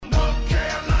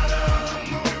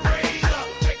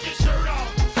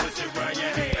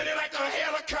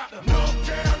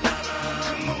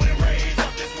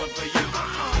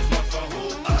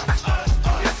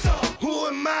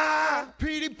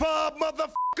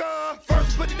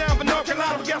First, put it down for North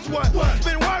Carolina. Guess what? It's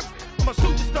been worth. I'm a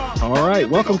superstar. All right,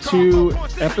 welcome to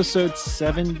episode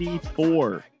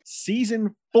 74,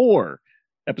 season 4,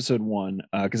 episode 1.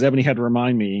 Because Ebony had to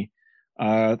remind me.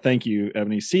 Thank you,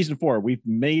 Ebony. Season 4. We've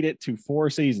made it to 4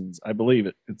 seasons. I believe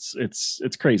it.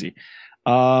 It's crazy.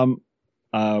 Welcome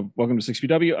to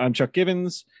 6PW. I'm Chuck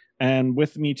Givens, and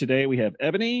with me today we have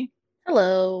Ebony.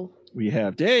 Hello. We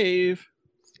have Dave.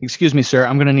 Excuse me, sir.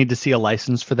 I'm going to need to see a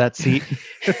license for that seat.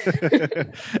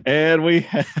 And we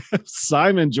have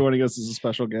Simon joining us as a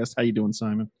special guest. How you doing,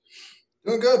 Simon?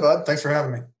 Doing good, bud. Thanks for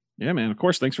having me. Yeah, man. Of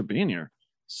course. Thanks for being here.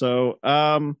 So,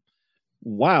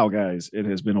 wow, guys, it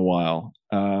has been a while.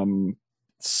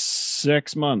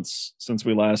 6 months since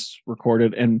we last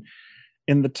recorded, and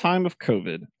in the time of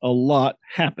COVID, a lot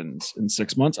happens in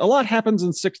 6 months. A lot happens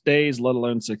in 6 days, let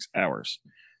alone 6 hours.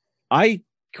 I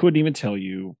couldn't even tell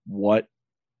you what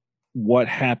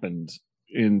happened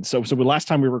so the last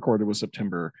time we recorded was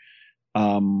September.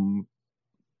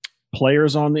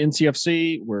 Players on the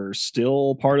NCFC were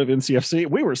still part of NCFC.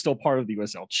 We were still part of the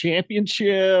USL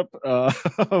Championship.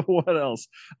 What else?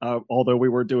 Although we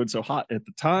were doing so hot at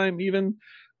the time, even.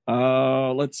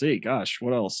 Let's see. Gosh,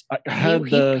 what else? I had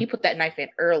he put that knife in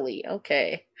early.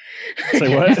 Okay.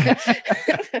 Say what?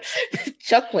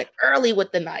 Chuck went early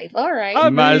with the knife. All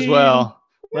right. Might as well.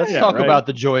 Let's talk right? about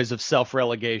the joys of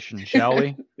self-relegation, shall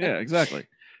we? Yeah, exactly.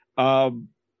 And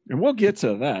we'll get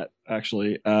to that,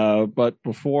 actually. But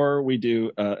before we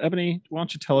do, Ebony, why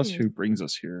don't you tell us who brings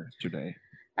us here today?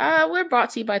 We're brought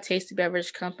to you by Tasty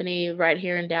Beverage Company right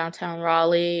here in downtown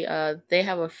Raleigh. They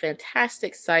have a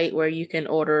fantastic site where you can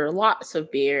order lots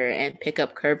of beer and pick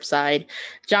up curbside.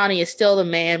 Johnny is still the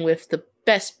man with the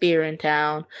best beer in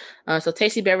town. So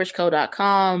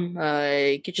tastybeverageco.com.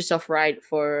 Get yourself right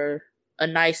for a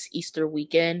nice Easter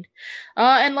weekend.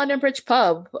 And London Bridge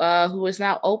Pub, who is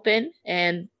now open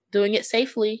and doing it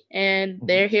safely, and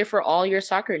they're here for all your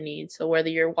soccer needs. So whether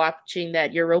you're watching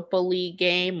that Europa League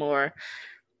game or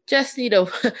just need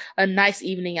a nice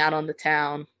evening out on the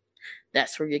town,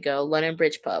 that's where you go. London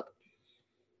Bridge Pub.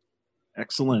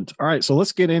 Excellent. All right, so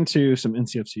let's get into some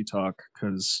NCFC talk,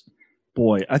 because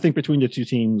boy, I think between the two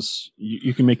teams,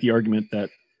 you can make the argument that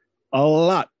a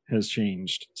lot has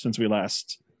changed since we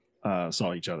last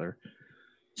saw each other.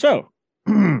 So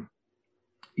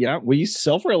yeah, we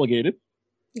self-relegated.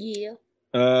 Yeah.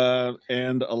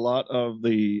 And a lot of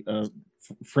the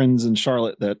friends in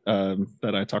Charlotte that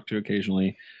I talk to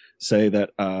occasionally say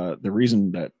that the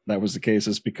reason that was the case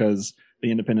is because the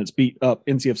Independents beat up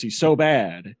NCFC so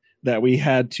bad that we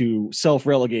had to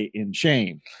self-relegate in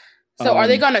shame. So are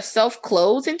they going to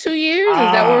self-close in 2 years? Is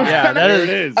that what it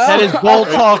is. That is bold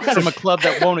talk from a club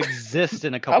that won't exist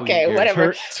in a couple of years. Okay,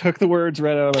 whatever. Took the words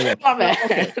right out of my mouth. My bad.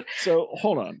 Okay, so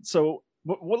hold on. So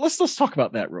let's talk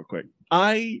about that real quick.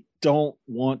 I don't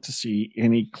want to see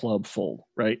any club fold,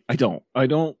 right? I don't.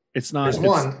 It's not. There's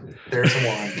one.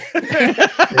 Okay.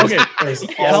 There's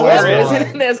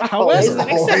always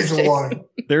one.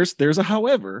 There's a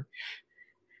however.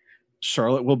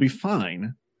 Charlotte will be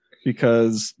fine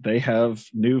because they have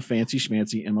new fancy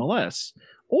schmancy MLS.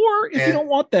 Or if you don't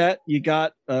want that, you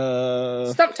got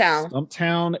Stumptown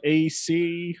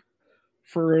AC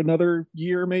for another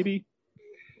year, maybe.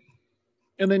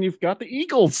 And then you've got the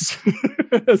Eagles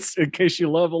in case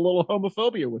you love a little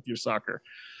homophobia with your soccer.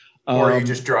 Or you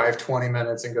just drive 20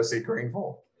 minutes and go see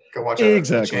Greenville. Go watch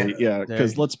exactly. Yeah,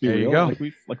 because let's be real. Go.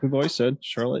 Like we've always said,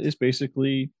 Charlotte is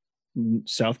basically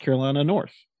South Carolina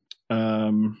North.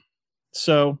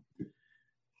 So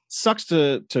sucks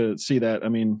to see that. I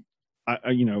mean, I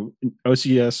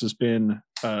OCS has been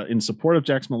in support of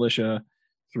Jack's Militia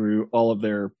through all of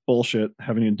their bullshit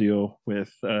having to deal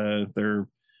with their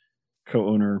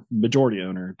co-owner, majority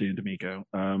owner, Dan D'Amico,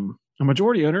 a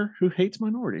majority owner who hates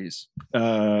minorities.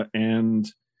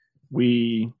 And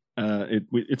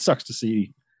it sucks to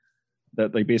see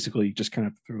that they basically just kind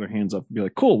of threw their hands up and be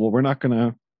like, cool, well, we're not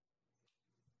gonna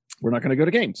go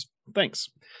to games. Thanks.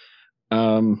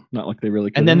 Not like they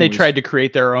really could. And then they tried to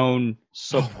create their own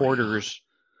supporters.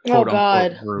 Oh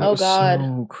God. Oh God.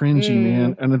 So cringy,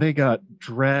 man. And they got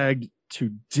dragged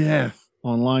to death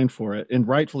online for it, and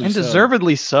rightfully and so.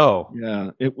 Deservedly so.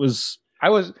 Yeah, it was. I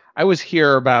was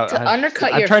here about to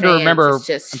undercut your trying fans, to remember. it's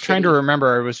just I'm trying to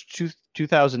remember. It was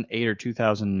 2008 or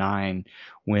 2009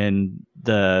 when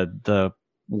the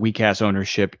weak ass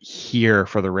ownership here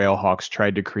for the Railhawks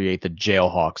tried to create the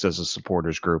Jailhawks as a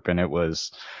supporters group, and it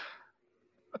was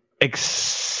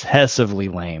excessively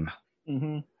lame.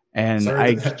 Mm-hmm. And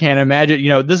I can't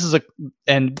imagine. This is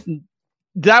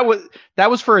that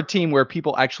was for a team where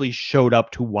people actually showed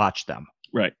up to watch them.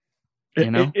 Right.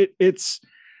 It's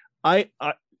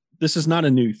this is not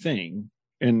a new thing.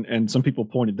 And some people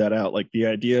pointed that out, like the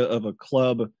idea of a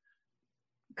club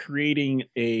creating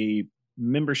a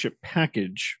membership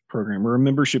package program or a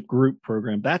membership group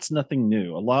program. That's nothing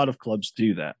new. A lot of clubs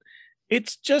do that.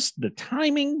 It's just the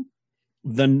timing,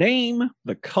 the name,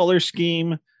 the color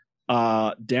scheme,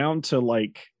 down to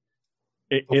like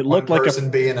it looked like a person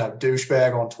being a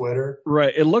douchebag on Twitter.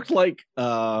 Right. It looked like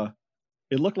a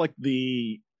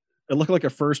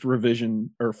first revision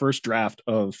or first draft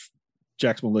of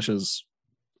Jack's Militia's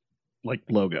like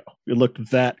logo. It looked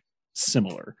that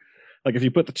similar. Like if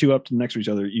you put the two up next to each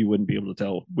other, you wouldn't be able to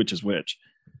tell which is which.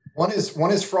 One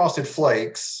is Frosted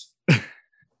Flakes.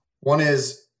 One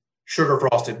is Sugar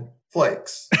Frosted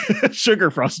Flakes. Sugar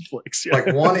Frosted Flakes. Yeah.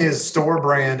 Like one is store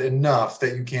brand enough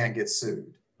that you can't get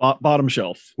sued. Bottom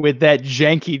shelf with that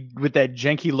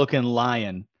janky looking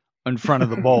lion in front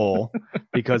of the bowl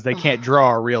because they can't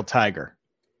draw a real tiger.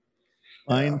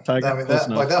 Lion, tiger. I mean,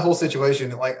 that whole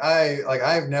situation.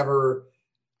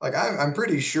 I'm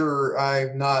pretty sure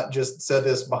I've not just said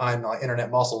this behind my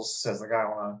internet muscles, says the guy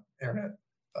on an internet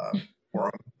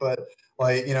forum, but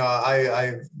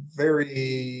I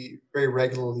very, very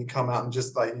regularly come out and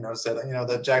just said,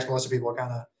 that Jack's Militia people are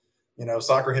kind of,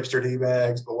 soccer hipster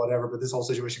D-bags, but whatever, but this whole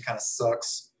situation kind of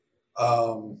sucks.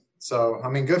 So, I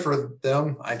mean, good for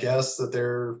them, I guess, that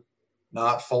they're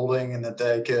not folding and that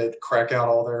they could crack out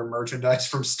all their merchandise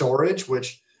from storage,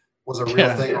 which was a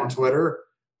real thing on Twitter.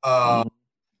 But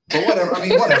whatever. I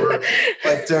mean, whatever.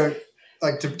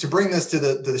 To bring this to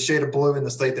the shade of blue in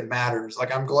the state that matters.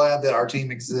 Like, I'm glad that our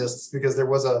team exists because there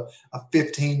was a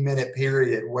 15-minute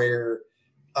period where,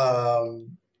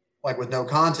 with no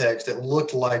context, it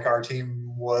looked like our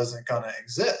team wasn't going to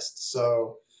exist.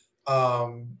 So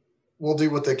we'll do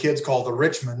what the kids call the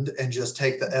Richmond and just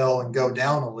take the L and go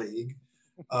down a league.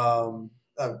 But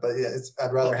yeah,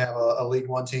 I'd rather have a League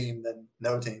One team than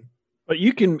no team. But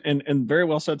you can, and very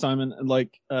well said, Simon.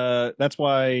 That's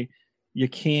why you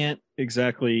can't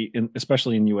exactly,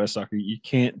 especially in U.S. soccer, you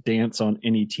can't dance on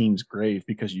any team's grave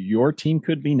because your team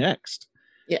could be next.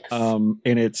 Yes. And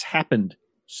it's happened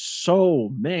so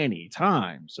many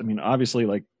times. I mean, obviously,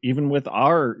 even with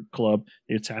our club,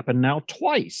 it's happened now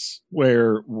twice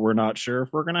where we're not sure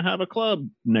if we're going to have a club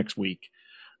next week.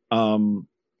 Although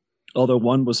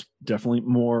one was definitely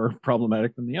more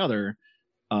problematic than the other.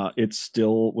 It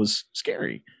still was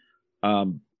scary.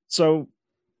 So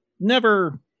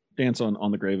never dance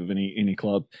on the grave of any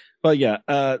club. But yeah,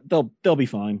 they'll be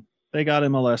fine. They got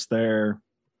MLS there.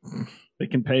 They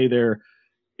can pay their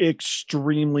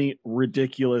extremely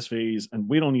ridiculous fees, and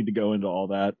we don't need to go into all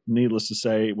that. Needless to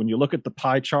say, when you look at the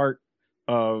pie chart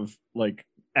of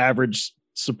average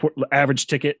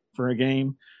ticket for a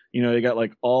game, you got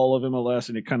all of MLS,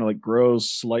 and it kind of grows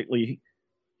slightly,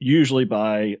 usually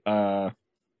by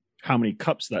how many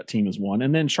cups that team has won.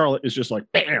 And then Charlotte is just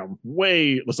bam,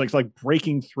 it's like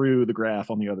breaking through the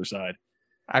graph on the other side.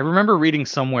 I remember reading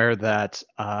somewhere that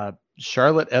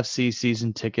Charlotte FC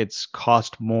season tickets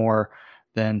cost more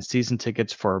than season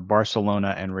tickets for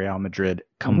Barcelona and Real Madrid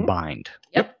combined.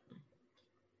 Yep.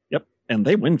 And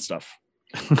they win stuff.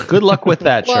 Good luck with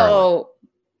that, Charlotte.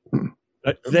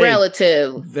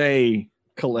 Relative. They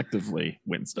collectively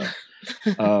win stuff.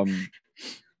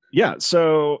 Yeah.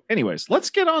 So anyways, let's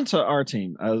get on to our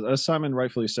team. As Simon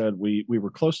rightfully said, we were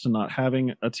close to not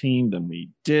having a team. Then we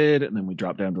did. And then we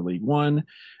dropped down to League One.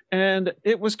 And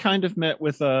it was kind of met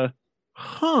with a,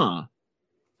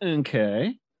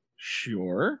 okay,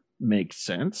 sure. Makes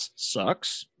sense.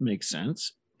 Sucks. Makes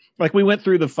sense. We went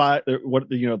through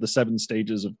the 7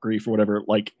 stages of grief or whatever,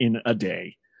 in a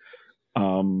day.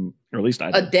 Or at least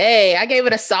I did. A day. I gave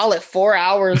it a solid 4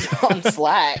 hours on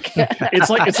Slack. It's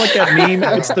like that meme.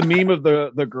 It's the meme of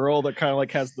the girl that kind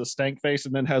of has the stank face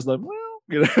and then has the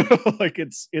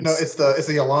it's it's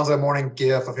the Alonzo Mourning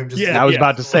gif of him just I was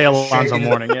about to say Alonzo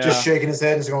Mourning, just shaking his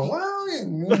head and just going, well,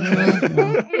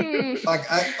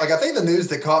 I think the news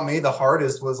that caught me the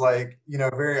hardest was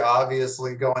very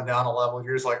obviously going down a level.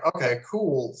 You're just okay,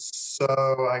 cool. So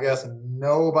I guess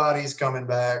nobody's coming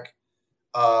back.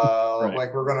 Right.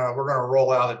 We're gonna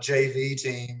roll out a JV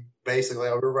team. Basically,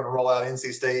 we're gonna roll out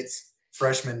NC State's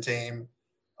freshman team,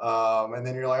 and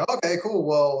then you're okay, cool.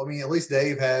 Well, I mean, at least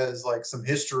Dave has some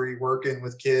history working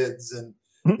with kids, and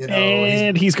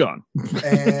he's gone.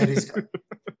 And he's gone.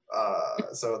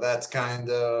 So that's kind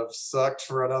of sucked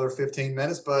for another 15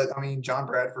 minutes. But I mean, John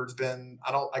Bradford's been,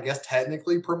 I guess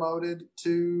technically promoted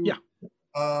to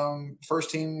first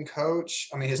team coach.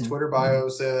 I mean, his Twitter bio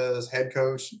says head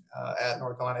coach at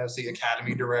North Carolina FC,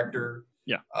 academy director,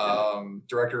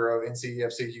 director of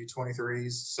NCFC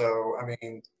U23s. So, I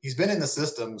mean, he's been in the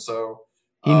system. So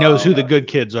he knows who the good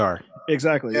kids are.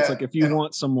 Exactly. It's Yeah, like if you and-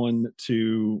 want someone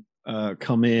to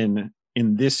come in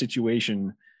this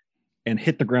situation and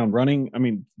hit the ground running, I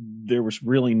mean, there was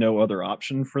really no other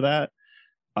option for that.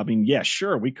 I mean, yeah,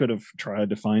 sure, we could have tried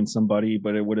to find somebody,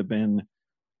 but it would have been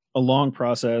a long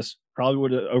process. Probably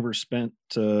would have overspent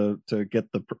to get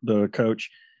the coach,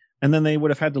 and then they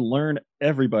would have had to learn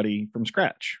everybody from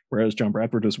scratch. Whereas John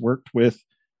Bradford has worked with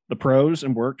the pros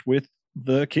and worked with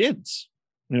the kids.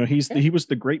 You know, he was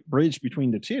the great bridge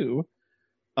between the two.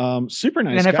 Super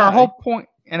nice. And if guy.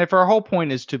 our whole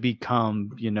point is to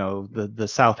become, you know, the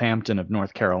Southampton of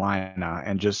North Carolina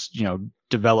and just, you know,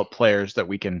 develop players that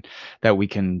we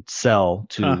can sell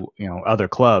to, you know, other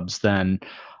clubs, then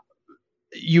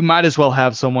you might as well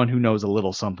have someone who knows a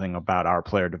little something about our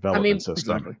player development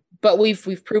system. Exactly. But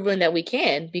we've proven that we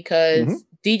can, because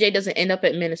DJ doesn't end up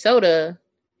at Minnesota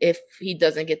if he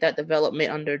doesn't get that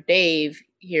development under Dave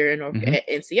here in at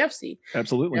NCFC.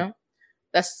 Absolutely. You know?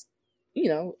 That's, you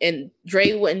know, and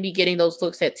Dre wouldn't be getting those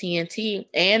looks at TNT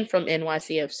and from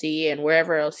NYCFC and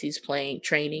wherever else he's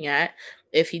training at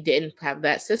if he didn't have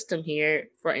that system here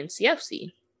for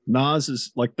NCFC. Nas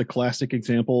is like the classic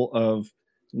example of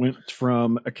went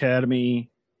from academy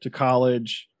to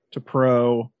college to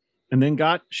pro, and then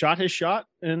shot his shot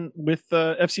and with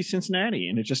FC Cincinnati,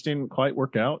 and it just didn't quite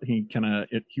work out. He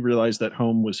he realized that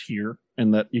home was here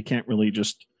and that you can't really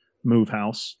just move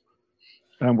house.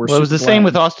 It was the same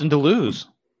with Austin Deleuze,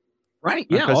 right?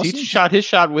 Yeah, because he shot his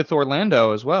shot with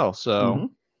Orlando as well.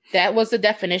 So that was the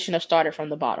definition of started from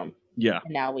the bottom. Yeah.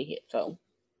 And now we hit so.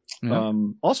 Yeah.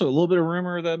 Also, a little bit of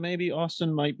rumor that maybe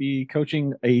Austin might be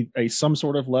coaching a some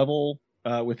sort of level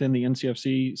within the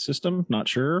NCFC system. Not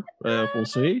sure. We'll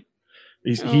see.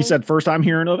 He said first time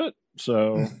hearing of it.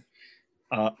 So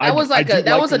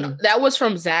that was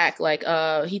from Zach. Like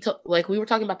we were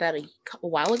talking about that a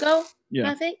while ago. Yeah,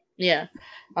 I think. Yeah.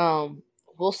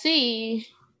 We'll see.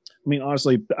 I mean,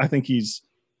 honestly, I think he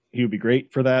would be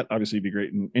great for that. Obviously, he'd be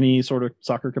great in any sort of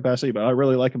soccer capacity, but I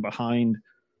really like him behind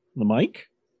the mic.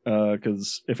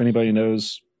 Because if anybody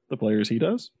knows the players he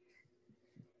does.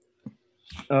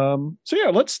 So yeah,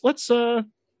 let's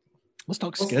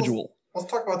talk schedule. Let's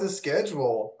talk about this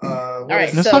schedule. All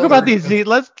right, let's talk about these.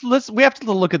 We have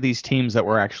to look at these teams that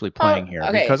we're actually playing here,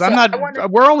 because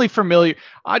we're only familiar.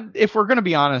 If we're going to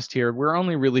be honest here, we're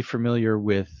only really familiar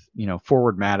with, you know,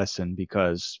 Forward Madison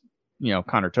because, you know,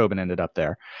 Connor Tobin ended up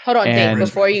there. Hold on, Dave,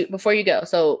 before you go.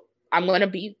 So I'm going to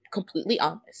be completely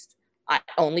honest. I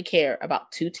only care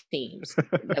about two teams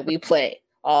that we play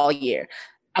all year.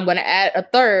 I'm going to add a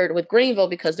third with Greenville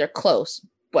because they're close,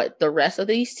 but the rest of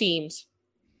these teams,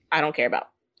 I don't care about.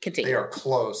 Continue. They are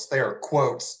close. They are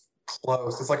quotes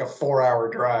close. It's like a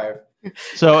 4-hour drive.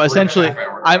 So essentially,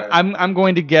 I'm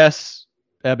going to guess,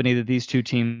 Ebony, that these two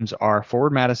teams are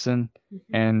Forward Madison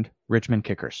and Richmond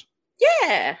Kickers.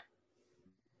 Yeah.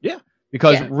 Yeah.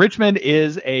 Because Richmond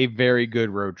is a very good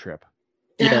road trip.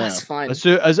 Yeah, it's fun.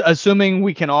 Assuming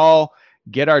we can all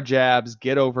get our jabs,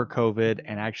 get over COVID,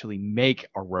 and actually make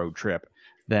a road trip,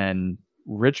 then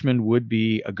Richmond would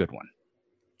be a good one.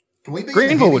 Can we be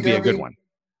Greenville would be a good one.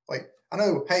 Like, I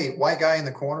know, hey, white guy in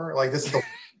the corner, like this is the I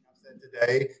said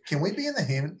today. Can we be in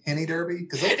the Henny Derby?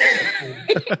 Because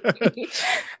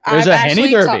there's a Henny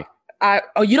Derby.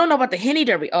 You don't know about the Henny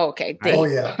Derby? Oh, okay. Oh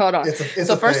yeah. Hold on.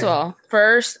 So first of all,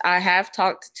 I have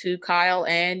talked to Kyle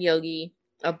and Yogi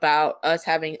about us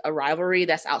having a rivalry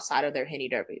that's outside of their Henny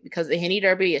Derby, because the Henny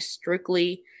Derby is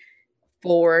strictly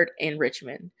Forward and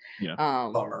Richmond. Yeah.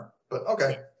 Bummer, but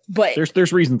okay. But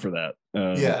there's reason for that.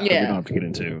 That we don't have to get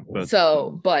into.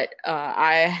 But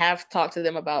I have talked to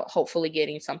them about hopefully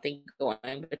getting something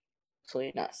going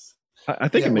between us. I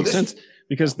think it makes sense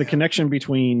because the connection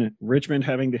between Richmond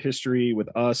having the history with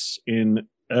us in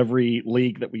every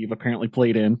league that we've apparently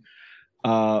played in,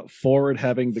 Forward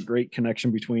having the great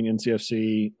connection between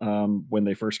NCFC when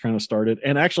they first kind of started,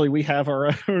 and actually we have our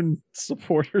own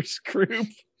supporters group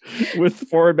with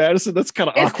Forward Madison. That's kind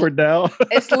of awkward now.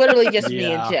 It's literally just me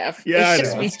and Jeff. Yeah, it's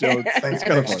just me. Thanks,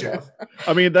 kind of funny. Jeff.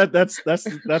 I mean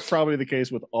that's probably the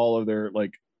case with all of their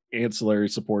like ancillary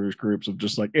supporters groups of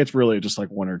just like it's really just like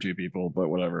one or two people, but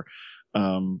whatever.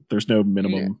 There's no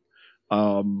minimum.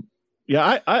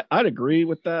 I'd agree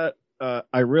with that.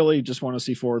 I really just want to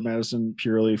see Forward Madison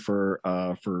purely for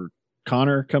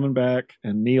Connor coming back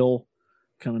and Neil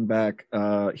coming back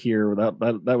here.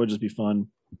 That would just be fun.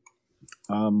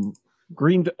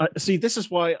 Greenville. See, this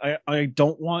is why I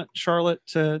don't want Charlotte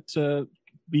to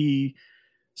be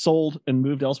sold and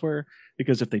moved elsewhere,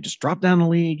 because if they just drop down the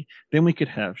league, then we could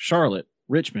have Charlotte,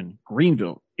 Richmond,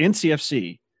 Greenville,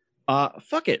 NCFC.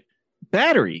 Fuck it,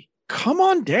 Battery. Come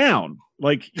on down.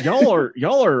 Like y'all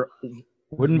are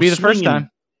wouldn't be the first time.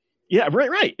 Yeah,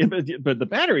 right. But the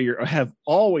Battery have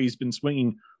always been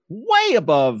swinging way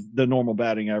above the normal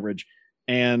batting average,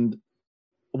 and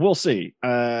we'll see.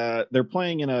 They're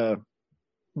playing in a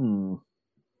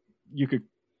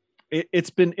it's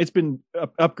been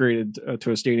upgraded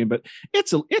to a stadium, but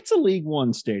it's a League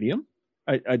One stadium.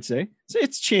 I'd say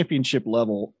it's championship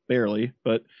level barely,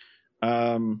 but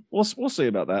we'll see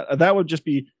about that. That would just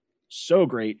be so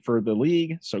great for the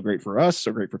league, so great for us,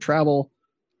 so great for travel.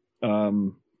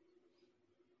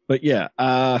 But yeah,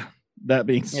 that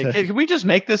being said, can we just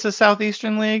make this a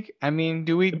Southeastern League? I mean,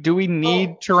 do we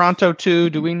need Toronto 2?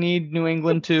 Do we need New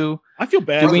England 2? I feel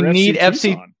bad. Do we need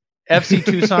FC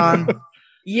Tucson?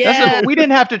 Yeah, we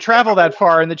didn't have to travel that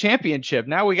far in the championship.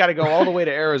 Now we got to go all the way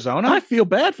to Arizona. I feel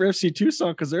bad for FC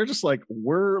Tucson because they're just like,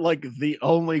 we're like the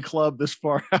only club this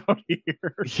far out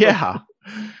here. Yeah.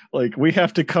 Like we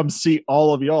have to come see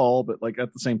all of y'all, but like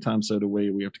at the same time, so do we.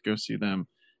 We have to go see them.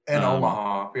 And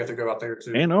Omaha, we have to go out there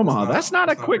too. And Omaha, that's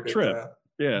not a quick trip.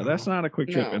 Yeah, that's not a quick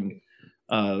trip. And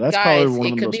that's guys, probably one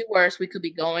it of the could most... be worse. We could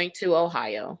be going to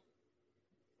Ohio.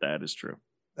 That is true.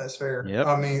 That's fair. Yep,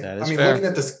 I mean,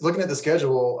 looking at the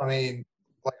schedule, I mean,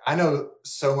 like I know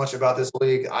so much about this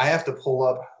league. I have to pull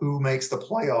up who makes the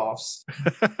playoffs.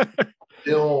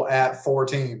 Still at 4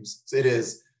 teams. It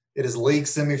is league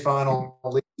semifinal,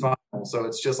 league final. So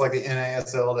it's just like the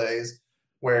NASL days,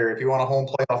 where if you want a home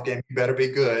playoff game, you better be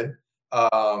good.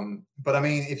 But I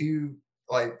mean, if you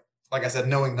like I said,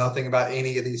 knowing nothing about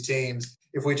any of these teams,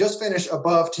 if we just finish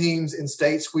above teams in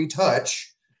states we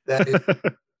touch, that is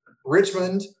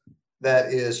Richmond,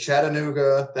 that is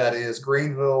Chattanooga, that is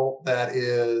Greenville, that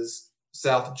is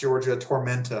South Georgia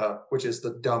Tormenta, which is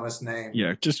the dumbest name.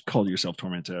 Yeah, just call yourself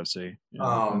Tormenta FC.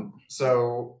 Yeah.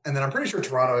 So, and then I'm pretty sure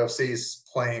Toronto FC is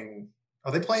playing.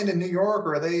 Are they playing in New York,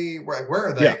 or are they? Where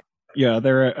are they? Yeah,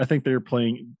 I think they're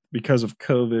playing because of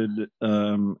COVID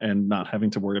and not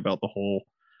having to worry about the whole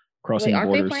crossing aren't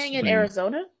borders. They playing in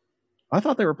Arizona? I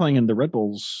thought they were playing in the Red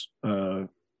Bulls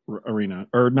arena,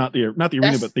 or not the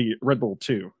arena, but the Red Bull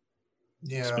 2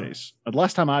 space. The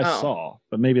last time I saw,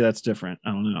 but maybe that's different.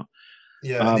 I don't know.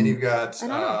 Yeah, and then you've got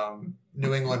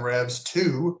New England Revs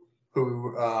 2,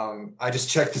 who I just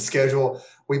checked the schedule.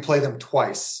 We play them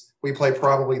twice. We play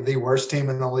probably the worst team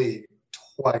in the league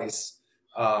twice.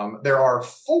 There are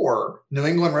 4 New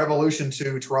England Revolution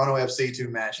 2, Toronto FC 2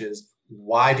 matches.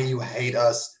 Why do you hate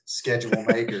us, schedule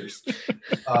makers?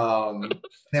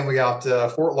 Then we got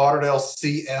Fort Lauderdale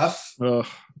CF.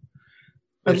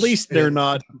 At least they're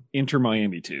not Inter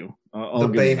Miami 2. The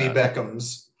baby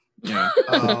Beckhams. Yeah.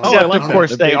 I like of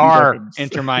course they are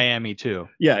Inter Miami too.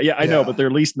 Yeah, I know, but they're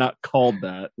at least not called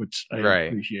that, which I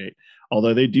appreciate.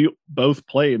 Although they do both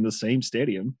play in the same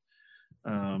stadium.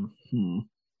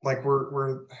 Like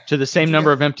we're to the same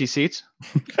number of empty seats.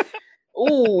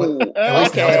 Ooh, at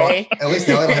least now they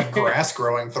don't have grass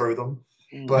growing through them.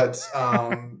 But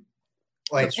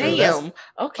like damn,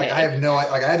 okay. Like, I have no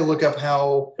I had to look up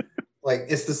how like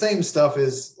it's the same stuff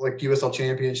as like USL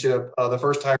Championship. The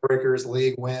first tiebreaker is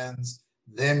league wins,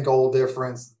 then goal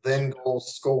difference, then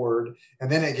goals scored,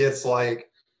 and then it gets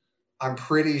like I'm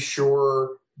pretty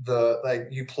sure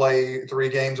you play 3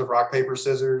 games of rock paper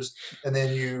scissors, and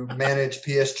then you manage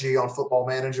PSG on Football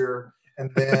Manager,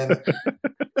 and then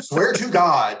swear to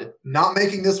God, not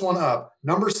making this one up.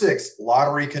 Number 6,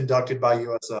 lottery conducted by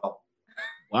USL.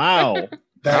 Wow,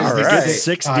 That is the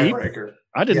 6 tiebreaker. Deep.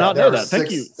 I did not know that. Thank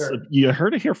you. You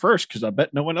heard it here first, because I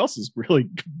bet no one else has really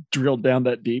drilled down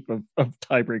that deep of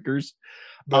tiebreakers.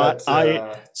 But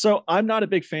so I'm not a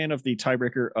big fan of the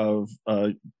tiebreaker of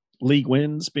league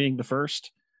wins being the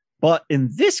first. But in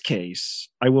this case,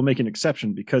 I will make an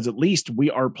exception, because at least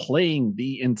we are playing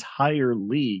the entire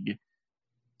league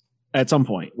at some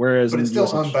point. Whereas it's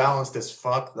still unbalanced as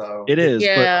fuck, though. It is,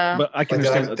 yeah. but I can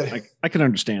understand. I can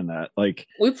understand that. Like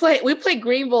we play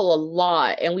Greenville a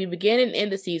lot, and we begin and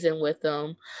end the season with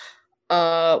them.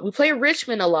 We play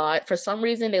Richmond a lot. For some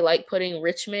reason, they like putting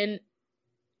Richmond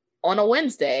on a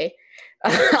Wednesday.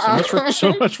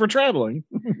 So much for traveling.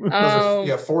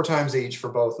 4 times each for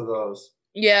both of those.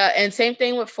 Yeah, and same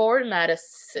thing with Ford and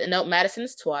Madison. No,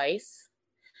 Madison's twice.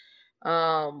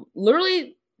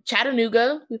 Literally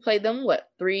Chattanooga, we played them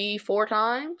 4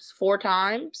 times? 4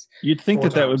 times. You'd think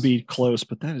that would be close,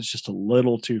 but that is just a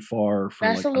little too far.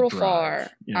 That's a little far.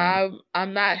 Yeah.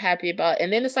 I'm not happy about it.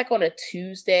 And then it's like on a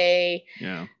Tuesday.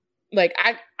 Yeah. Like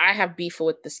I have beef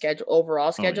with the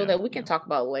overall schedule that we can talk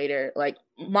about later. Like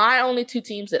my only 2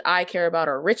 teams that I care about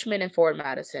are Richmond and Fort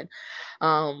Madison.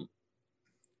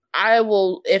 I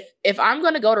will if I'm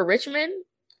going to go to Richmond,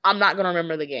 I'm not going to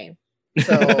remember the game.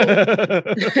 So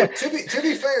to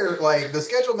be fair, like the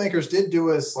schedule makers did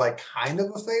do us like kind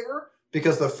of a favor,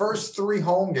 because the first 3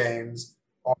 home games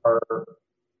are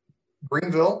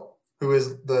Greenville, who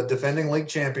is the defending league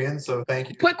champion. So thank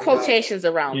you. Put quotations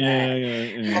around that.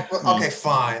 Yeah. Okay,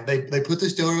 fine. They put the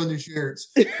star on their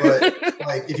shirts. But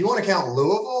like, if you want to count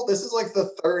Louisville, this is like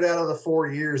the 3rd out of the 4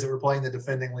 years that we're playing the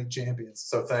defending league champions.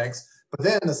 So thanks. But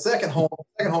then the second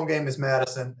home game is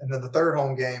Madison, and then the 3rd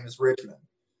home game is Richmond.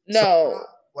 No,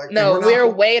 we're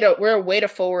away to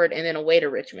Forward and then away to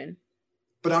Richmond.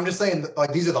 But I'm just saying,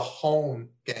 like, these are the home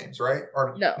games, right?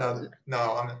 Or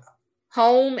no.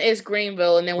 Home is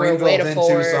Greenville, and then we're away to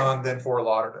Forward. Then Tucson, then Fort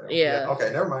Lauderdale. Yeah.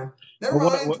 Okay, never mind. Never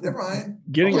mind.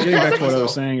 Getting back to what I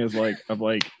was saying is like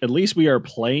at least we are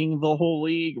playing the whole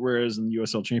league, whereas in the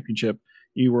USL Championship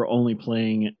you were only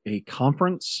playing a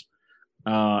conference.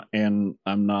 And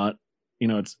I'm not,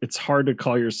 it's hard to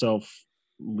call yourself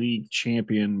league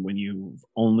champion when you've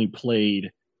only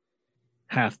played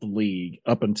half the league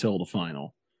up until the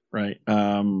final, right?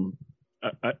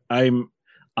 I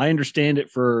understand it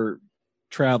for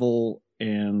travel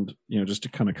and just to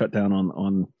kind of cut down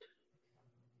on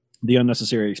the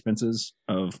unnecessary expenses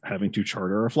of having to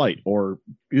charter a flight or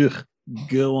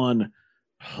go on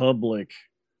public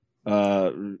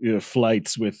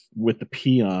flights with the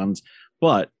peons.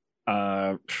 But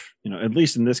at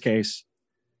least in this case,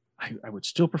 I would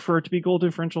still prefer it to be goal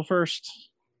differential first,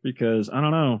 because I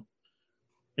don't know,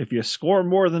 if you score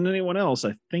more than anyone else,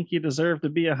 I think you deserve to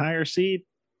be a higher seed.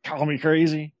 Call me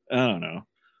crazy. I don't know.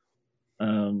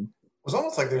 It's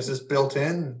almost like there's this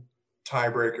built-in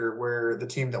tiebreaker where the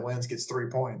team that wins gets 3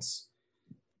 points.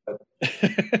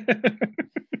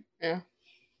 Yeah.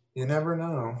 You never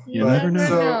know. You never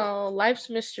know. Life's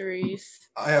mysteries.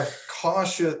 I have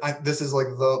cautious. This is like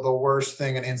the worst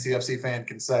thing an NCFC fan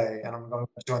can say, and I'm going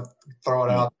to throw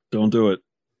it out. Don't do it.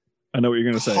 I know what you're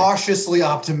going to say. Cautiously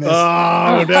optimistic.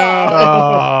 Oh, no.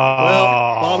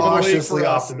 Well, cautiously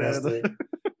optimistic.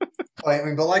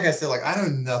 But like I said, I know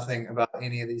nothing about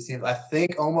any of these teams. I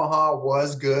think Omaha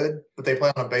was good, but they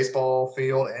play on a baseball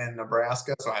field in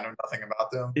Nebraska, so I know nothing about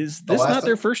them. Is this not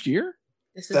their first year?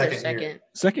 This is their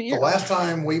second year. The last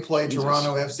time we played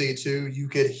Toronto FC2, you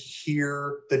could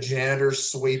hear the janitors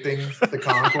sweeping the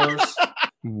concourse.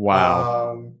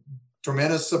 Wow.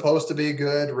 Tormenta's supposed to be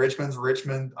good.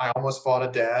 Richmond. I almost fought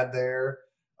a dad there.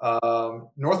 The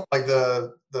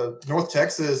North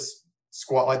Texas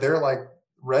squad, they're like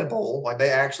Red Bull. They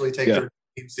actually take their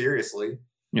team seriously.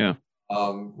 Yeah.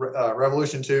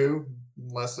 Revolution 2,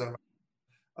 less than.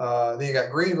 Then you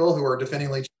got Greenville, who are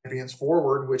defending league champions.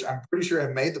 Forward, which I'm pretty sure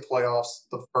have made the playoffs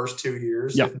the first 2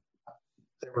 years. Yeah.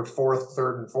 They were 4th,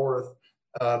 3rd, and 4th.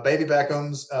 Baby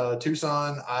Beckham's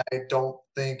Tucson. I don't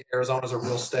think Arizona's a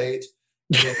real state.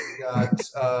 And then you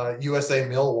got USA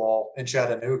Millwall in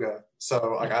Chattanooga.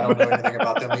 So I don't know anything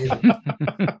about them either.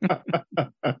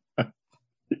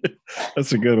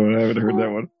 That's a good one. I haven't heard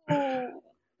that one.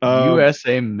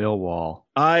 USA Millwall.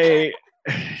 I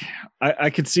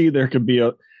could see there could be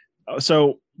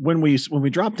so when we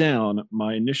dropped down,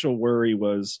 my initial worry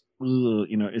was,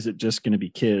 is it just going to be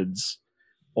kids?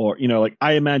 Or,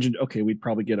 I imagined, okay, we'd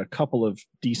probably get a couple of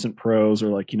decent pros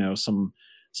or some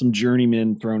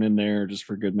journeymen thrown in there just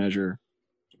for good measure.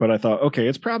 But I thought, okay,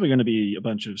 it's probably going to be a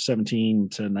bunch of 17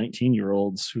 to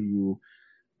 19-year-olds who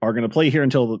are going to play here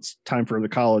until it's time for the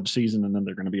college season, and then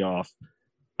they're going to be off.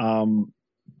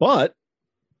 But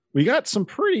we got some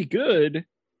pretty good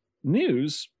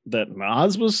news that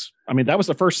Nas was, that was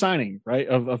the first signing, right,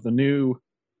 of the new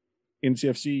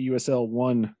NCFC USL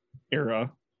 1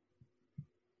 era.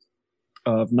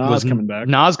 Of Nas coming back.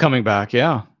 Nas coming back,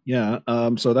 yeah. Yeah.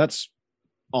 So that's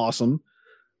awesome.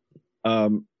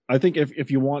 I think if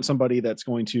you want somebody that's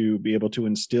going to be able to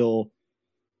instill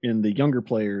in the younger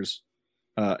players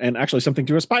and actually something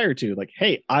to aspire to,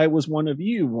 hey, I was one of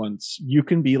you once. You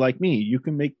can be like me. You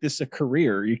can make this a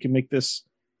career. You can make this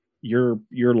your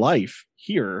life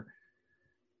here.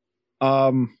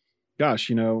 Gosh,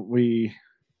 we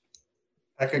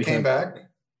came back.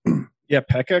 Yeah,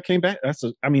 Pekka came back.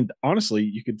 Honestly,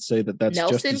 you could say that's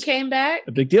Nelson just came back.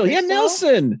 A big deal. Yeah,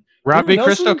 Nelson. Robbie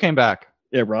Christo came back.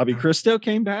 Yeah, Robbie Christo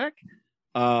came back.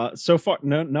 So far,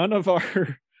 none of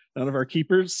our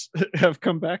keepers have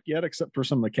come back yet, except for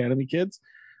some academy kids.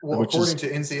 Well, according to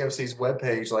NCFC's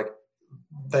webpage,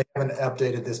 they haven't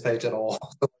updated this page at all.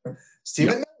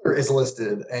 Stephen Miller is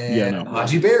listed, and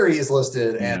Haji Berry is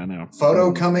listed, and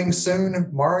photo coming soon.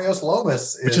 Marios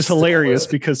Lomas, which is hilarious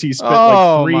because he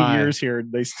spent 3 years here.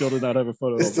 And they still did not have a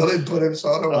photo. They still didn't put his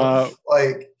photo up.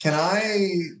 Can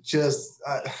I just?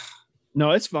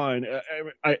 No, it's fine.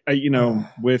 You know,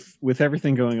 with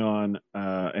everything going on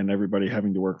and everybody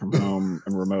having to work from home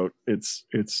and remote, it's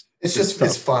just tough.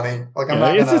 it's funny. Like Yeah, I'm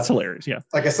not gonna. it's hilarious. Yeah.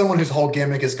 Like as someone whose whole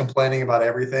gimmick is complaining about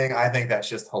everything, I think that's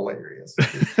just hilarious.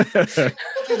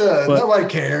 Nobody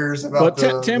cares about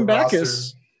Tim the Backus.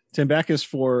 roster. Tim Backus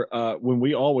for when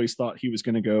we always thought he was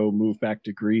going to go move back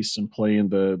to Greece and play in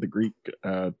the Greek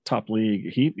top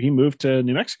league. He moved to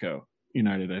New Mexico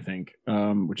United, I think,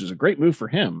 which is a great move for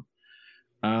him.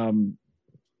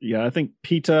 Yeah, I think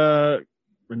Pita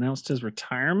announced his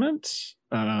retirement,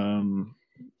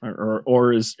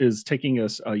 or is taking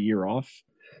us a year off.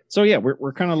 So yeah,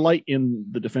 we're kind of light in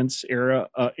the defense area.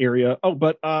 Oh,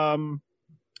 but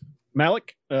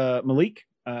Malik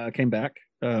came back,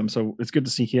 so it's good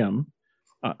to see him.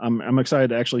 I'm excited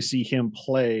to actually see him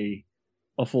play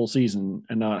a full season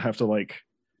and not have to like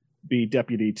be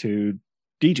deputy to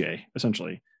DJ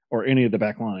essentially or any of the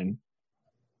back line.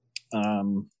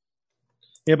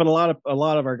 Yeah, but a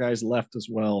lot of our guys left as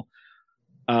well.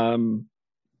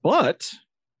 But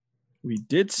we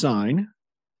did sign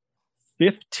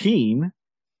 15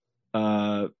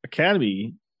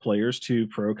 academy players to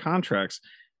pro contracts,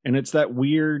 and it's that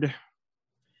weird.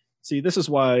 See, this is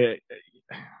why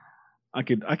I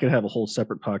could have a whole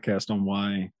separate podcast on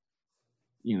why,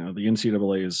 you know, the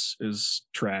NCAA is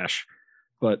trash,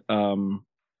 but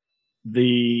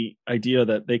the idea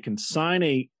that they can sign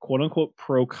a quote unquote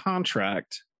pro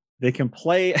contract, they can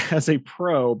play as a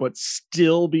pro, but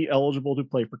still be eligible to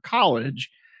play for college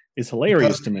is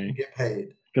hilarious to me. Get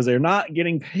paid because they're not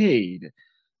getting paid.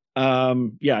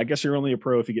 Yeah, I guess you're only a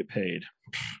pro if you get paid.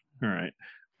 All right.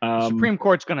 Supreme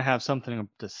Court's going to have something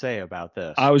to say about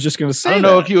this. I was just going to say, I don't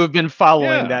know if you have been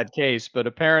following that case, but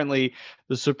apparently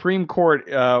the Supreme Court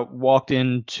walked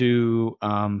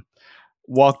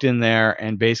in there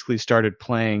and basically started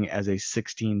playing as a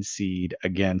 16 seed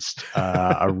against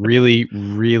a really,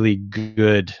 really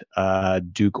good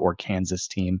Duke or Kansas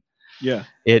team. Yeah.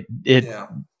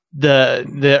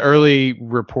 The early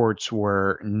reports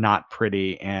were not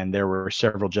pretty, and there were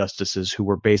several justices who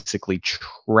were basically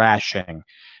trashing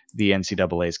the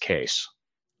NCAA's case.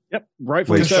 Yep,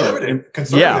 rightfully so.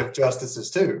 Conservative justices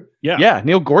too. Yeah,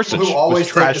 Neil Gorsuch who always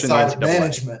was take the trashing side the of NCAA.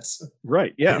 management.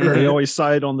 Right. Yeah, they always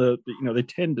side on the. You know, they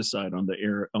tend to side on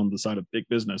the side of big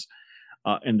business,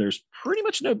 and there's pretty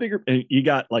much no bigger. You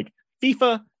got like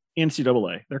FIFA,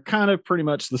 NCAA. They're kind of pretty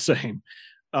much the same,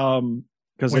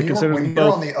 because they consider when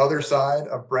you're on the other side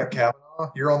of Brett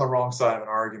Kavanaugh, you're on the wrong side of an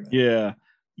argument. Yeah.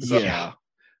 So, yeah.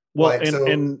 Well, like,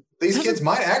 and these kids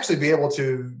might actually be able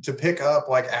to pick up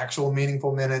like actual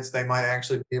meaningful minutes. They might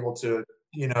actually be able to,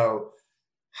 you know,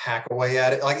 hack away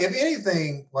at it. Like if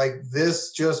anything, like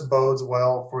this just bodes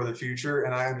well for the future.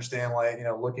 And I understand, like, you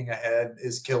know, looking ahead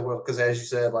is kill will, because as you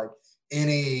said, like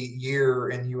any year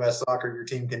in U.S. soccer, your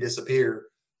team can disappear.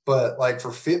 But like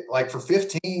for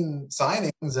 15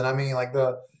 signings, and I mean, like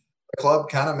the club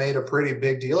kind of made a pretty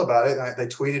big deal about it. They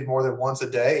tweeted more than once a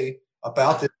day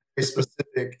about this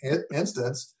specific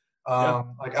instance.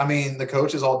 Like, I mean, the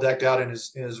coach is all decked out in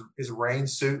his rain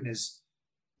suit and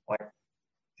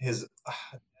his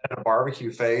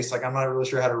barbecue face. Like, I'm not really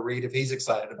sure how to read if he's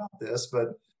excited about this,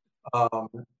 but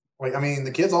like, I mean,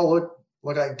 the kids all look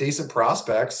like decent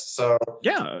prospects. So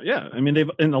yeah. I mean,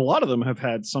 and a lot of them have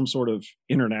had some sort of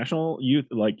international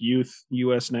youth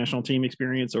U.S. national team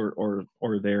experience or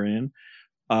therein.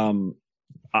 I'm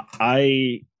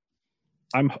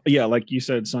like you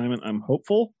said, Simon, I'm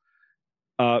hopeful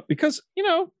because, you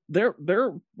know, there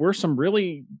were some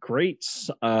really great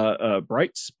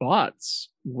bright spots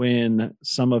when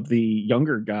some of the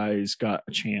younger guys got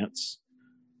a chance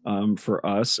for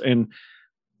us. And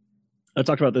I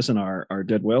talked about this in our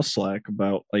Dead Whale Slack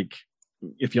about, like,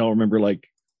 if y'all remember, like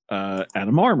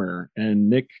Adam Armour and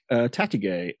Nick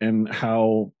Tatigay, and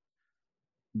how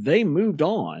they moved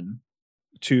on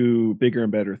to bigger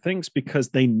and better things because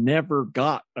they never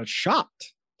got a shot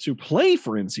to play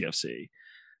for NCFC.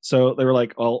 So they were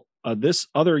like, "Oh, this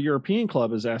other European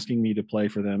club is asking me to play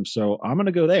for them, so I'm going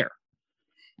to go there."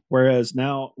 Whereas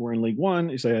now we're in League One,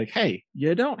 you say, like, hey,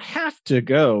 you don't have to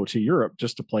go to Europe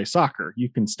just to play soccer. You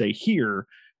can stay here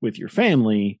with your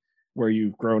family where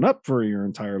you've grown up for your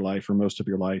entire life or most of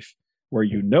your life, where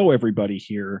you know everybody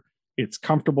here. It's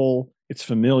comfortable. It's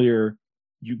familiar.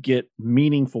 You get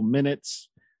meaningful minutes.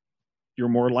 You're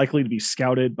more likely to be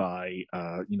scouted by,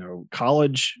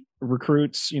 college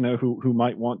recruits, who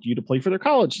might want you to play for their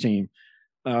college team.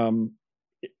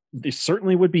 It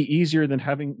certainly would be easier than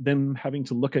having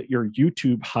to look at your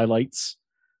YouTube highlights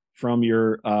from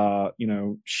your,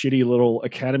 shitty little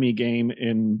academy game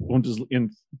in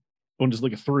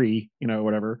Bundesliga 3,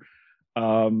 whatever.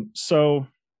 So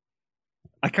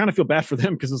I kind of feel bad for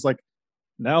them because it's like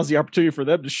now's the opportunity for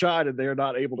them to shine and they're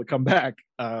not able to come back.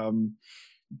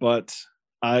 But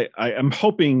I am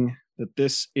hoping that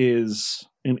this is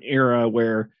an era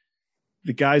where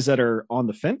the guys that are on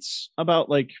the fence about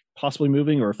like possibly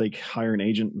moving, or if they hire an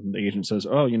agent and the agent says,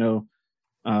 oh,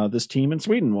 this team in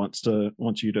Sweden wants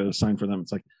you to sign for them.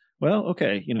 It's like, well,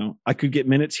 okay, I could get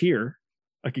minutes here.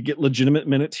 I could get legitimate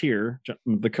minutes here.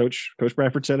 The Coach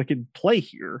Bradford said I could play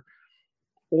here,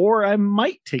 or I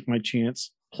might take my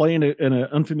chance, play in an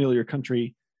unfamiliar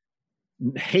country,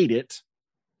 hate it,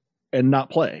 and not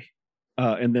play.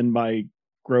 And then my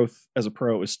growth as a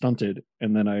pro is stunted,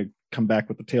 and then I come back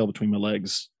with the tail between my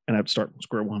legs and I have to start from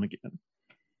square one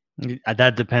again.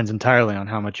 That depends entirely on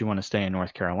how much you want to stay in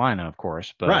North Carolina, of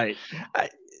course. But right.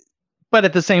 But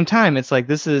at the same time, it's like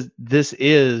this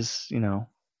is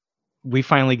we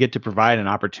finally get to provide an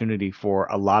opportunity for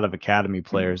a lot of academy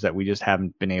players that we just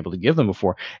haven't been able to give them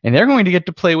before. And they're going to get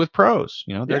to play with pros.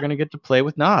 They're going to get to play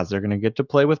with Nas. They're going to get to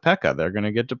play with Pekka. They're going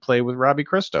to get to play with Robbie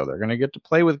Christo. They're going to get to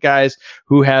play with guys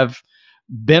who have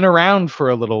been around for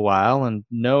a little while and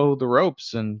know the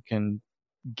ropes and can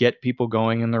get people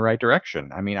going in the right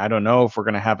direction. I mean, I don't know if we're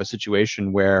going to have a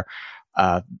situation where,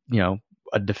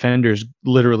 a defender's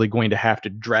literally going to have to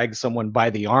drag someone by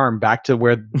the arm back to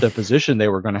where the position they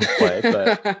were going to play.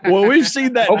 But well, we've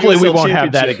seen that. Hopefully we won't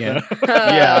have that again.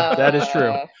 Yeah, that is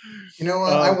true. You know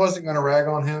what? I wasn't going to rag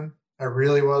on him. I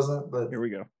really wasn't. But here we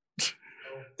go.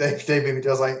 Dave beat me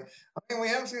just like, we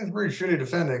have seen some pretty shitty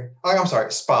defending. I'm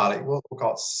sorry, spotty. We'll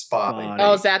call it spotty.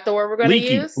 Oh, is that the word we're going to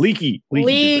use? Leaky.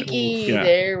 Yeah.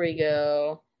 There we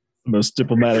go. Most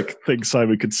diplomatic thing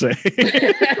Simon could say.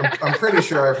 I'm pretty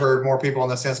sure I've heard more people in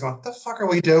the sense going, what the fuck are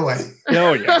we doing?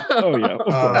 Oh yeah.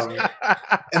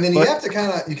 And then you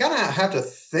kind of have to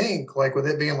think, like, with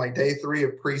it being like day 3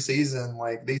 of preseason,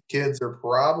 like these kids are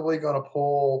probably going to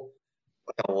pull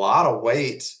like a lot of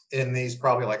weight in these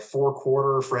probably like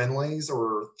 4-quarter friendlies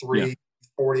or 3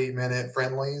 40-minute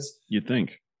friendlies. You'd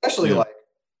think, especially like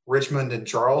Richmond and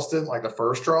Charleston, like the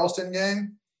first Charleston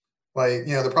game. Like,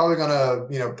 they're probably going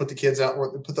to, put the kids out,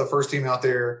 put the first team out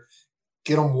there,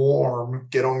 get them warm,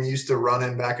 get them used to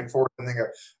running back and forth, and then go,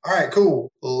 all right,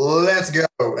 cool, let's go.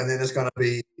 And then it's going to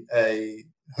be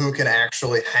who can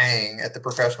actually hang at the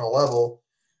professional level.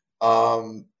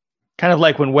 Kind of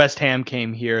like when West Ham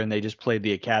came here and they just played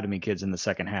the academy kids in the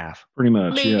second half. Pretty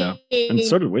much, yeah. And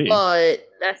so did we. But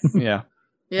that's yeah.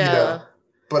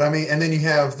 But I mean, and then you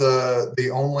have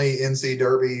the only NC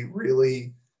Derby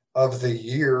really of the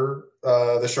year,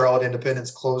 the Charlotte Independence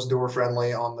closed door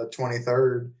friendly on the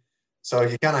 23rd. So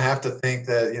you kind of have to think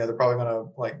that, they're probably going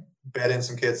to like bet in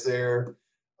some kids there.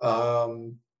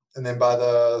 And then by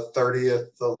the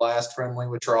 30th, the last friendly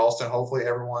with Charleston, hopefully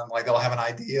everyone, like, they'll have an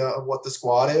idea of what the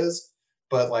squad is.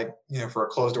 But like, for a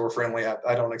closed door friendly,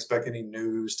 I don't expect any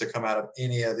news to come out of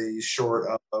any of these short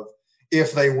of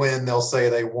if they win, they'll say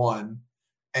they won.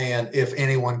 And if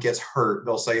anyone gets hurt,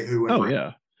 they'll say who. And where.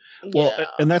 Yeah. Well,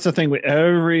 and that's the thing with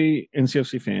every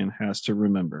NCFC fan has to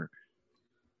remember.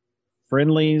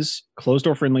 Friendlies, closed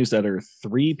door friendlies that are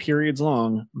 3 periods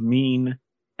long mean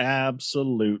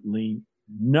absolutely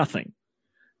nothing.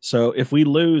 So if we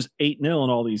lose 8-0 in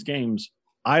all these games,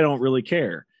 I don't really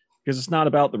care because it's not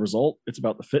about the result. It's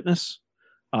about the fitness.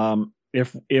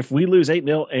 If we lose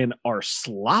 8-0 and are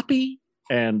sloppy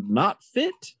and not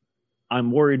fit,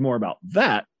 I'm worried more about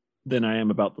that than I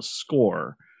am about the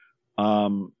score.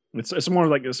 It's more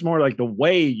like the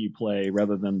way you play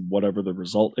rather than whatever the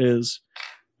result is.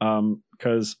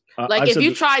 Because if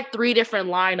you tried 3 different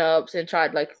lineups and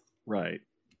tried like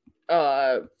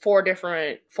 4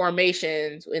 different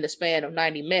formations in the span of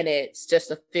 90 minutes just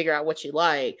to figure out what you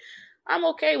like, I'm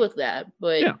okay with that.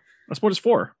 But yeah, that's what it's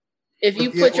for. If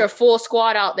you put your full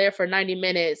squad out there for 90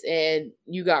 minutes and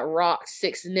you got rocked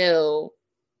 6-0.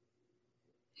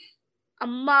 I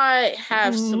might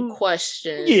have some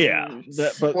questions. Yeah,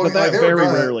 but that very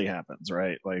rarely happens,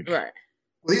 right? Like, right.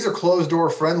 Well, these are closed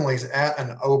door friendlies at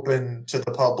an open to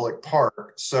the public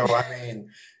park. So, I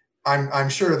mean, I'm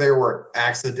sure there were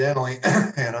accidentally,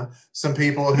 Hannah, some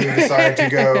people who decided to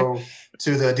go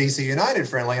to the DC United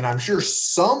friendly, and I'm sure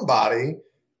somebody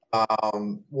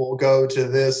will go to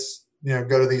this,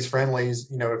 go to these friendlies.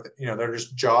 If they're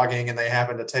just jogging and they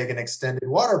happen to take an extended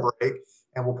water break.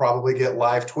 And we'll probably get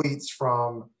live tweets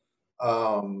from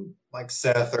like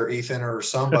Seth or Ethan or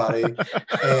somebody.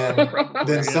 And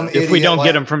then some idiot, if we don't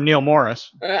get them from Neil Morris.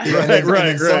 And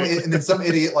then some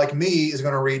idiot like me is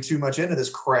going to read too much into this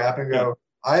crap and go,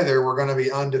 either we're going to be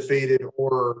undefeated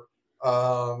or,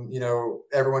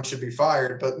 everyone should be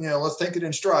fired. But, let's take it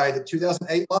in stride. The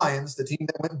 2008 Lions, the team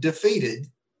that went defeated,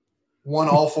 won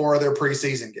all 4 of their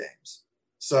preseason games.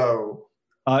 So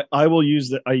I will use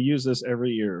that. I use this every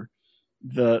year.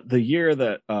 The year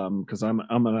that because I'm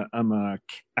a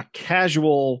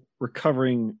casual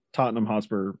recovering Tottenham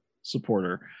Hotspur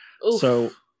supporter. Oof.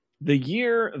 So the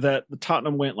year that the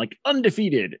Tottenham went like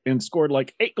undefeated and scored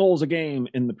like 8 goals a game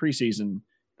in the preseason,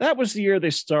 that was the year they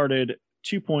started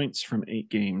 2 points from 8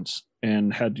 games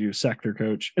and had to sack their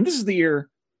coach. And this is the year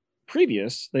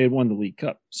previous they had won the League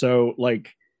Cup. So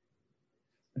like,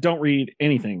 don't read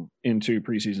anything into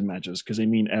preseason matches because they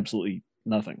mean absolutely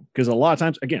nothing. Because a lot of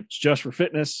times, again, it's just for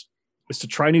fitness. It's to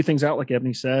try new things out, like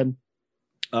Ebony said.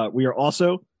 We are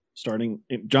also starting.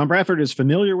 John Bradford is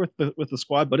familiar with the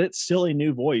squad, but it's still a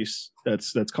new voice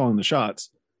that's calling the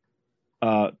shots.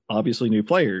 Obviously, new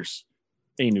players,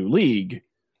 a new league.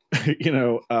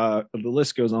 The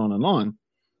list goes on and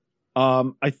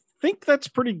on. I think that's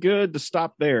pretty good to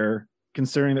stop there,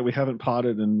 considering that we haven't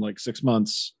potted in like 6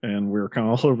 months and we're kind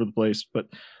of all over the place. But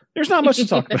there's not much to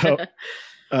talk about.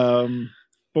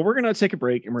 But we're going to take a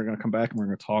break and we're going to come back and we're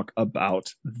going to talk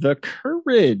about The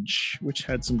Courage, which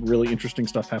had some really interesting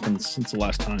stuff happen since the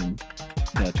last time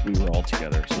that we were all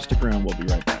together. So stick around. We'll be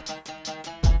right back.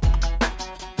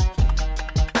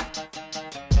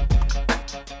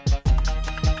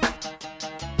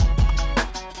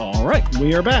 All right,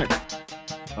 we are back.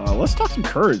 Let's talk some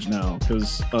Courage now,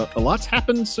 because a lot's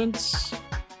happened since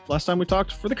last time we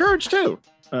talked for The Courage too.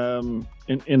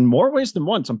 In more ways than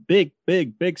one, some big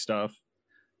stuff.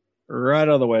 Right out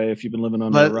of the way, if you've been living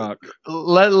under a rock.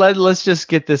 Let's just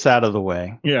get this out of the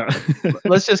way. Yeah.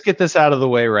 Let's just get this out of the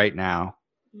way right now.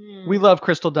 We love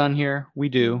Crystal Dunn here. We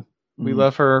do. We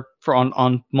love her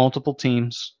on multiple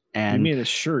teams. And you made a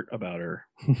shirt about her.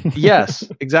 Yes,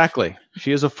 exactly.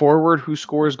 She is a forward who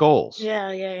scores goals.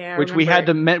 Yeah. Which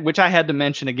I had to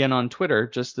mention again on Twitter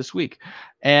just this week.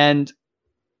 And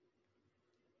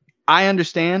I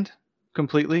understand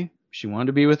completely. She wanted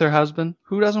to be with her husband.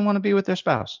 Who doesn't want to be with their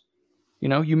spouse?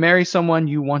 You marry someone,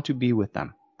 you want to be with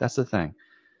them. That's the thing.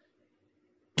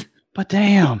 But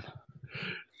damn,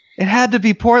 it had to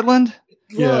be Portland.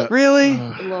 Yeah. Really?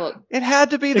 Look, it had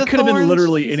to be the It could have been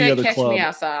literally she any said, other catch club. me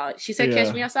outside. She said,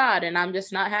 catch me outside, and I'm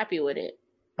just not happy with it.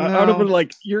 I would have been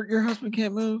like, your husband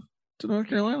can't move to North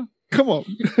Carolina? Come on.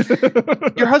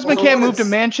 Your husband can't move to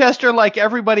Manchester like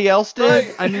everybody else did?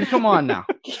 Right. I mean, come on now.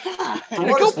 For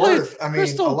what it's worth, I mean,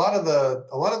 Crystal. a lot of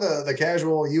the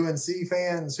casual UNC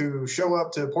fans who show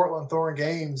up to Portland Thorn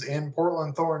games in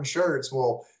Portland Thorn shirts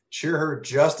will cheer her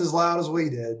just as loud as we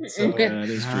did. So That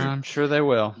is true. I'm sure they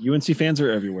will. UNC fans are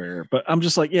everywhere, but I'm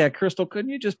just like, yeah, Crystal,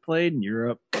 couldn't you just play in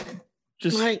Europe?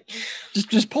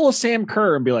 Just pull a Sam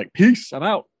Kerr and be like, peace, I'm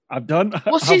out. I've done.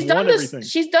 Well, she's done this. Everything.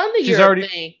 She's done the Europe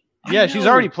thing. Yeah, she's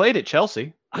already played at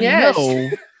Chelsea. Yes. I know,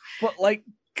 but like,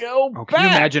 go back. Can you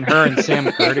imagine her and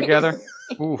Sam Kerr together?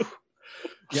 Oof.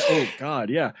 Yeah. Oh God.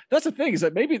 Yeah. That's the thing, is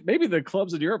that maybe the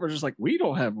clubs in Europe are just like, we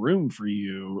don't have room for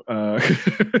you.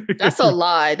 That's a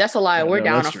lie. That's a lie. Yeah, We're no,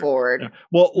 down that's a true. forward. Yeah.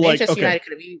 Well, Manchester United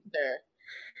could have used her.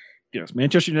 Yes,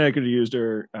 Manchester United could have used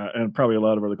her, and probably a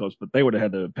lot of other clubs, but they would have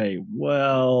had to pay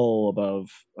well above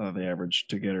the average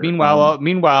to get her.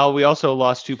 Meanwhile, we also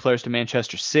lost 2 players to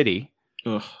Manchester City.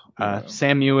 Ugh,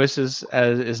 Sam Ewis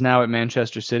is now at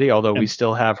Manchester City, although we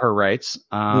still have her rights.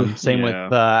 Same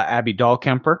with Abby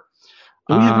Dahlkemper.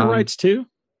 Do we have her rights too?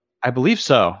 I believe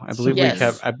so. I believe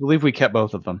Yes. we kept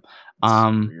both of them.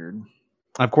 Weird.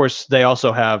 Of course, they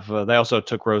also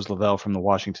took Rose Lavelle from the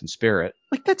Washington Spirit.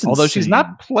 Like, that's although insane. she's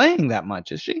not playing that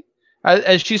much, is she?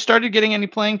 Has she started getting any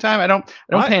playing time? I don't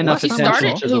pay enough She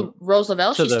attention. started. Rose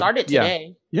Lavelle. She started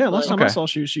today. Yeah, last time I Okay. saw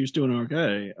she was doing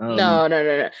okay.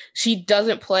 No. She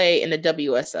doesn't play in the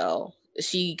WSL.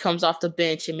 She comes off the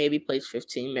bench and maybe plays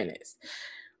 15 minutes.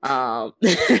 So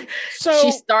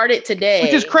she started today,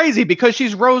 Which is crazy because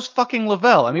she's Rose fucking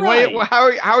Lavelle. I mean, Right.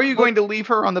 how are you going to leave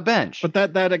her on the bench? But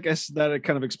that I guess that it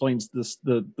kind of explains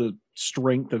the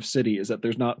strength of City, is that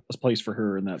there's not a place for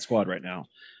her in that squad right now.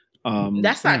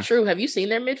 That's not true. Have you seen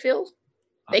their midfield?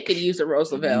 They could use a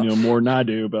Rose Lavelle. More than I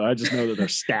do, but I just know that they're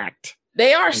stacked.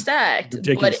 They are stacked,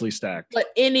 Ridiculously stacked. but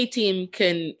any team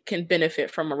can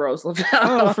benefit from a Rose Lavelle.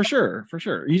 Oh, for sure.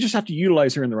 You just have to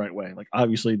utilize her in the right way. Like,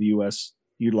 obviously the US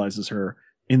utilizes her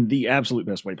in the absolute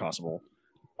best way possible.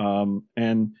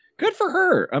 And good for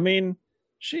her. I mean,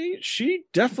 she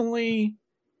definitely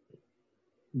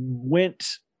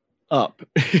went up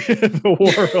in the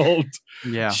world.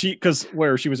 Yeah. Because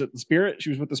where she was at the Spirit, she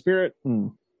was with the Spirit.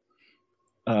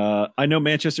 I know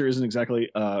Manchester isn't exactly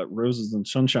roses and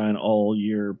sunshine all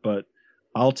year, but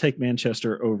I'll take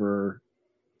Manchester over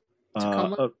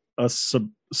a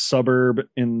suburb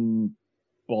in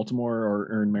Baltimore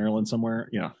or in Maryland somewhere.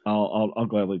 Yeah, I'll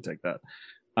gladly take that.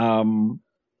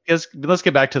 let's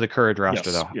get back to the Courage roster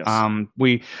Yes, though. yes.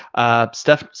 We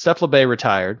Steph LeBay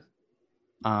retired,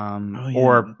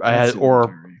 or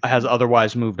has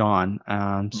otherwise moved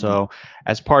on. So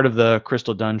as part of the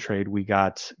Crystal Dunn trade, we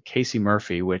got Casey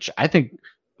Murphy, which I think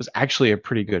was actually a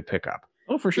pretty good pickup.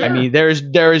 Oh, for sure. I mean, there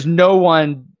is no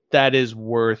one that is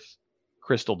worth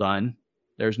Crystal Dunn.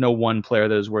 There's no one player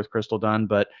that is worth Crystal Dunn,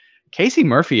 but Casey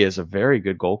Murphy is a very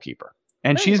good goalkeeper,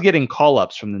 and she's getting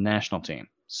call-ups from the national team.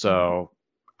 So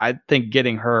I think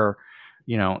getting her,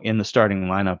 in the starting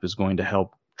lineup is going to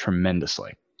help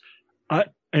tremendously.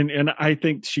 And I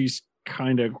think she's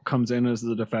kind of comes in as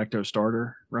the de facto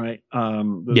starter, right?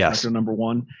 The de Yes. facto number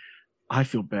one. I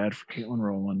feel bad for Caitlin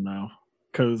Rowland now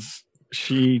because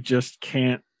she just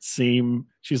can't seem.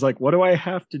 She's like, what do I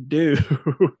have to do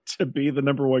to be the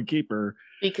number one keeper?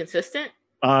 Be consistent.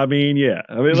 I mean, yeah.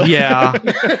 Yeah.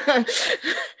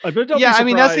 Yeah, I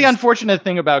mean, that's the unfortunate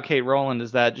thing about Kate Rowland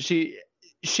is that she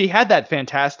had that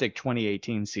fantastic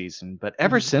 2018 season, but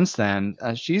ever since then,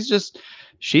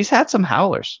 she's had some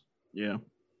howlers. Yeah.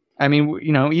 I mean,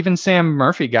 even Sam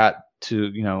Murphy got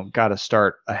a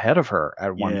start ahead of her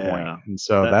at one point. And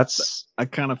so I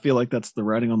kind of feel like that's the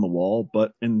writing on the wall,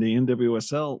 but in the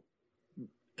NWSL,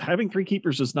 having three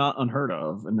keepers is not unheard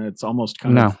of, and it's almost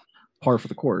kind of par for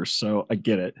the course. So I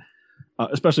get it,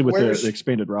 especially with the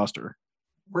expanded roster.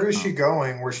 Where is she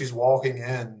going? Where she's walking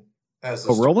in as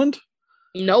Rowland?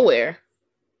 Nowhere.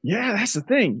 Yeah, that's the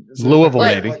thing. Louisville,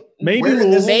 maybe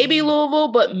Louisville. Maybe Louisville,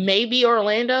 but maybe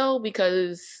Orlando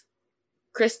because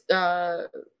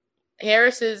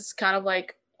Harris is kind of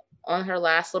like on her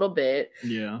last little bit.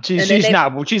 Yeah, she's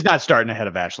not starting ahead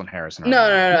of Ashlyn Harris.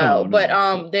 No.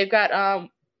 But they've got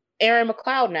Erin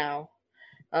McLeod now,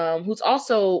 who's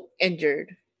also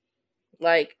injured.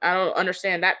 Like I don't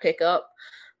understand that pickup.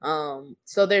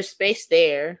 So there's space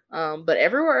there, but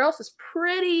everywhere else is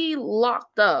pretty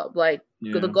locked up. Like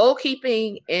the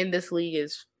goalkeeping in this league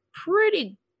is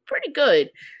pretty good.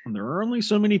 And there are only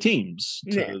so many teams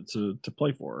to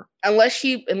play for. Unless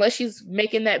she's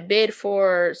making that bid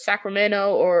for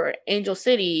Sacramento or Angel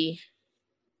City.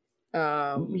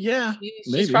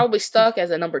 She's probably stuck as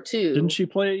a number 2. Didn't she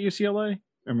play at UCLA?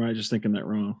 Or am I just thinking that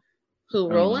wrong? Who,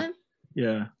 Rowland?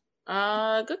 Yeah.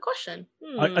 Good question.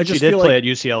 I just she did play at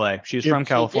UCLA. She's from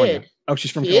California. Oh,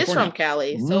 she's from California. She is from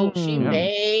Cali, so she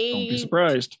may. Don't be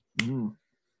surprised.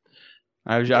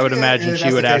 I would imagine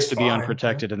she would ask to be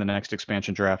unprotected in the next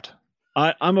expansion draft.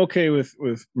 I'm okay with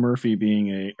Murphy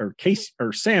being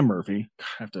Sam Murphy.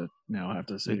 I have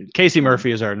to say Casey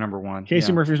Murphy is our number one.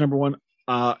 Casey Murphy is number one.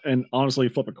 And honestly,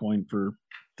 flip a coin for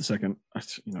the second.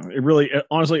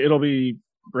 Honestly, it'll be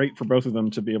great for both of them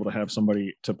to be able to have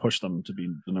somebody to push them to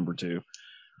be the number 2,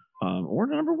 or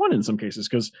number 1 in some cases.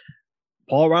 Because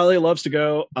Paul Riley loves to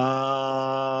go,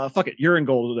 fuck it, you're in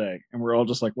goal today, and we're all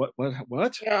just like, what?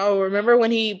 Oh, remember when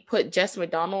he put Jess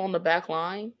McDonald on the back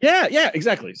line? Yeah,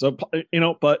 exactly. So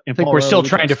but I think we're still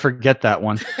trying to forget that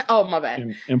one. Oh, my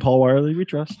bad. And Paul Riley, we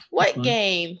trust. What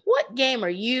game? What game are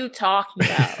you talking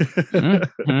about?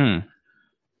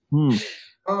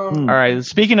 All right.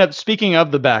 Speaking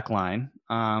of the back line,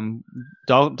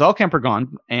 Dahlkemper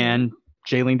gone, and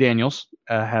Jaylene Daniels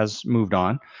has moved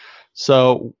on.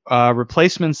 So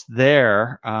replacements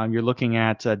there, you're looking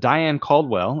at Diane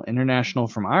Caldwell, international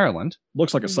from Ireland.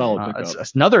 Looks like a solid pickup.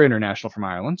 It's another international from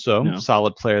Ireland, so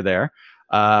solid player there.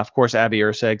 Of course, Abby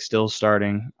Urseg still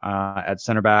starting at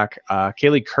center back.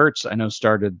 Kaylee Kurtz, I know,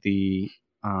 started the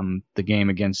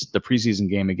preseason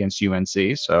game against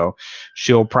UNC, so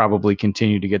she'll probably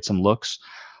continue to get some looks.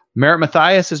 Merritt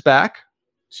Mathias is back.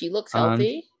 She looks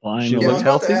healthy. She looks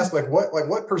healthy. To ask,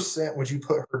 what percent would you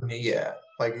put her knee at?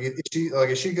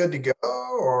 Is she good to go,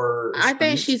 or? I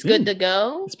think she's good to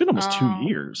go. It's been almost 2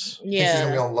 years. Yeah, she's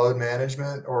gonna be on load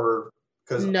management, or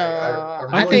because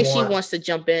I think she wants to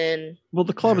jump in. Well,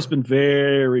 the club has been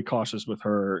very cautious with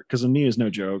her because the knee is no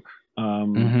joke,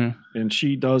 and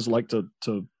she does like to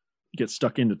get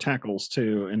stuck into tackles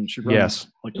too, and she runs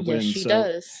like the wind. She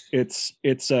does.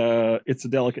 It's a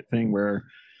delicate thing where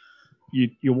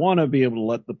you want to be able to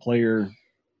let the player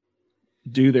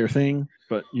do their thing,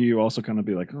 but you also kind of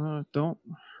be like, don't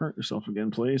hurt yourself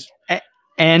again, please.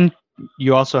 And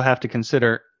you also have to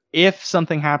consider, if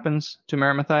something happens to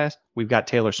Merritt Mathias, we've got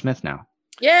Taylor Smith now.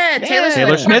 Yeah,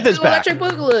 Taylor Smith is back. Electric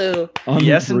Boogaloo.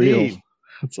 Yes, indeed.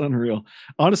 It's unreal.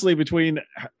 Honestly, between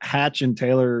Hatch and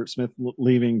Taylor Smith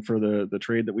leaving for the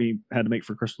trade that we had to make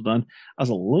for Crystal Dunn, I was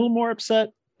a little more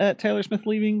upset at Taylor Smith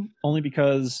leaving, only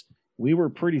because we were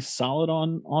pretty solid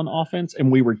on offense,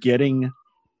 and we were getting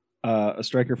a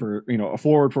striker for a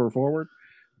forward for a forward.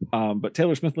 But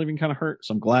Taylor Smith leaving kind of hurt,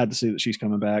 so I'm glad to see that she's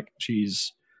coming back.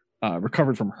 She's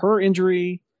recovered from her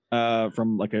injury.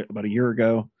 from like about a year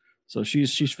ago. So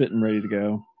she's fit and ready to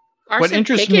go. Carson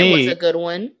interests Pickett me- was a good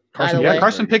one. Carson- by the Yeah, way.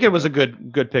 Carson Pickett was a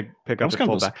good pick That up was at kind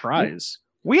of a fullback. surprise.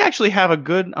 We actually have a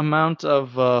good amount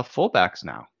of fullbacks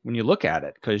now when you look at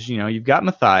it, because you've got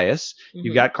Matthias,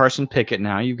 you've Mhm. got Carson Pickett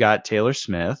now, you've got Taylor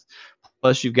Smith,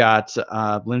 plus you've got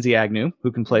Lindsey Agnew,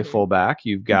 who can play Mhm. fullback.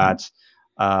 You've got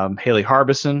Haley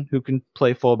Harbison, who can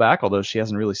play fullback, although she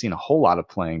hasn't really seen a whole lot of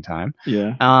playing time.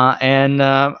 Yeah. And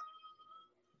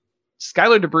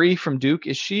Skylar Debris from Duke,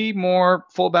 is she more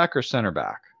fullback or center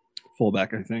back?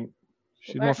 Fullback, I think.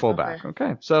 She's more fullback.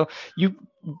 Okay, so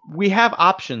we have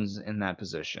options in that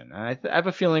position, and I have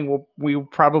a feeling we'll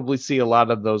probably see a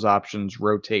lot of those options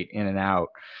rotate in and out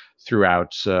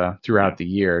throughout the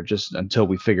year, just until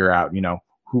we figure out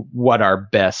what our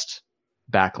best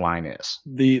back line is.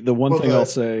 The one thing I'll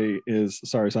say is,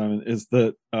 sorry, Simon, is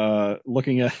that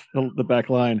looking at the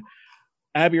back line,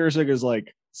 Abby Erzig is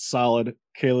like solid.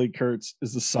 Kaylee Kurtz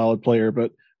is a solid player,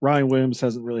 but Ryan Williams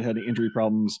hasn't really had any injury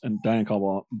problems, and Diane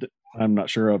Caldwell I'm not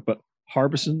sure of, but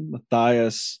Harbison,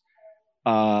 Matthias,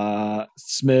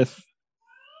 Smith,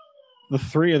 the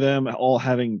three of them all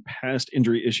having past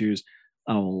injury issues.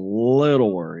 I'm a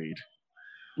little worried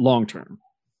long term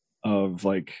of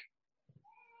like,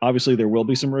 obviously there will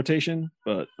be some rotation,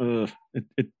 but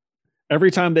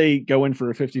every time they go in for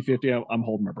a 50-50, I'm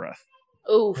holding my breath.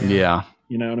 Oof. Yeah.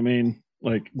 You know what I mean?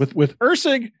 Like with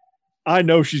Ersig, I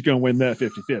know she's going to win that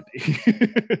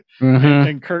 50-50.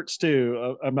 And Kurtz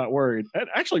too. I'm not worried. And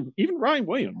actually, even Ryan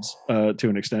Williams to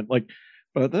an extent. Like,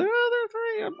 but the other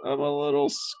three, I'm a little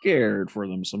scared for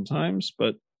them sometimes.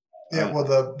 But yeah, well,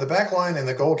 the back line and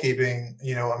the goalkeeping,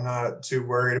 I'm not too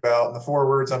worried about. And the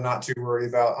forwards, I'm not too worried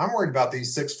about. I'm worried about the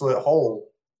 6-foot hole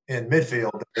in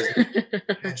midfield that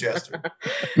is Manchester.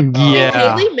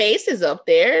 Yeah. Haley Mace is up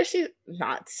there. She's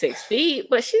not 6 feet,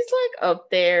 but she's like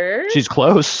up there. She's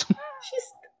close.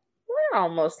 We're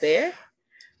almost there.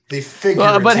 The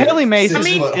figure, but Haley Mace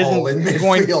isn't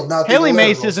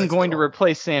going to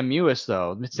replace Sam Mewis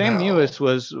though. Sam Mewis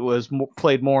was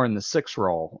played more in the 6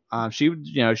 role.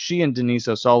 She and Denise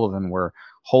O'Sullivan were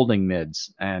holding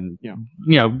mids, and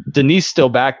Denise still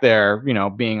back there,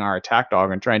 being our attack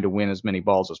dog and trying to win as many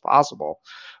balls as possible.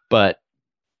 But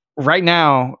right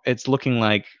now, it's looking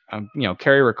like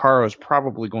Carrie Riccaro is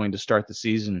probably going to start the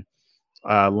season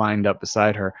lined up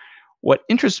beside her. What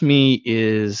interests me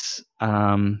is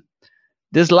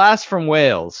this lass from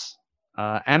Wales,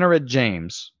 Anarid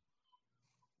James,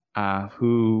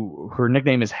 who her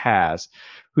nickname is Haz,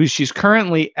 who she's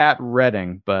currently at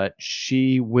Reading, but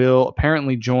she will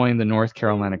apparently join the North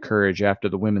Carolina Courage after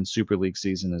the Women's Super League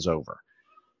season is over.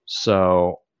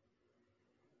 So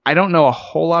I don't know a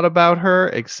whole lot about her,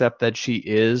 except that she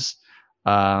is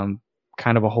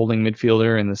kind of a holding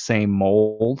midfielder in the same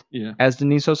mold as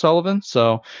Denise O'Sullivan.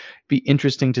 So it'd be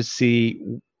interesting to see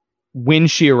when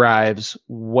she arrives,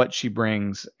 what she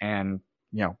brings, and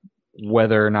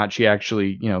whether or not she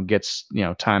actually gets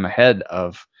time ahead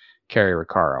of Carrie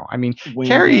Riccaro. I mean,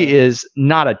 Carrie is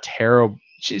not a terrible.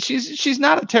 She's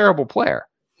not a terrible player.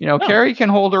 No. Carrie can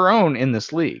hold her own in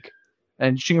this league,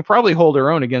 and she can probably hold her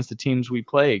own against the teams we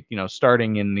play.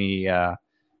 Starting in the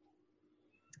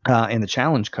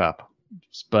Challenge Cup,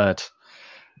 but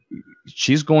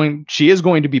she is going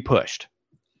to be pushed.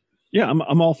 Yeah,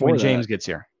 I'm all for when that. James gets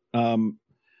here.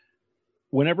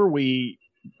 Whenever we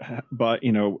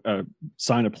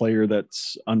sign a player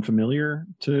that's unfamiliar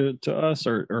to us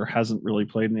or hasn't really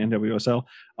played in the NWSL,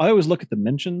 I always look at the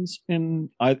mentions in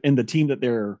the team that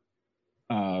they're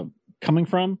coming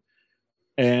from,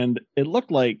 and it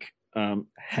looked like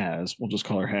Haz, we'll just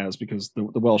call her Haz because the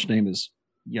Welsh name is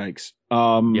yikes.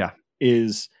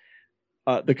 Is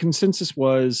the consensus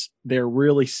was they're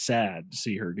really sad to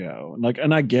see her go,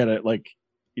 and I get it. Like,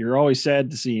 you're always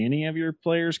sad to see any of your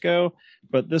players go,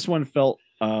 but this one felt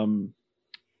a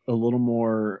little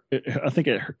more. I think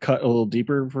it cut a little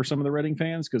deeper for some of the Reading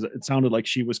fans because it sounded like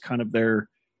she was kind of their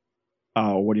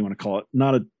what do you want to call it?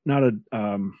 Not a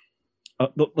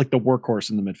like the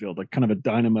workhorse in the midfield, like kind of a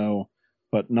dynamo,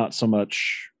 but not so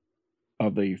much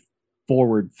of the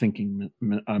forward-thinking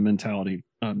mentality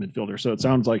midfielder. So it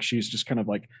sounds like she's just kind of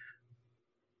like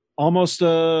almost like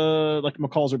a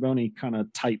McCall Zerboni kind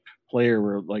of type player,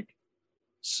 where like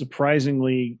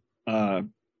surprisingly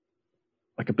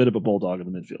like a bit of a bulldog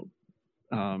in the midfield.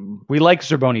 We like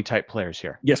Zerboni type players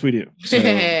here. Yes, we do.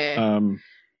 So,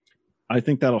 I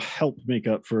think that'll help make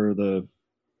up for the,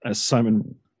 as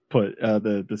Simon put,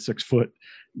 the 6 foot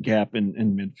gap in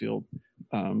midfield.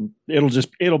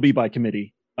 It'll be by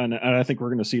committee, and I think we're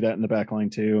going to see that in the back line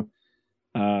too.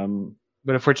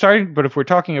 But if we're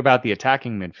talking about the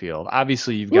attacking midfield,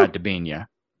 obviously you've got Debinha.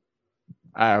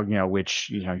 which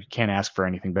you can't ask for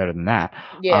anything better than that.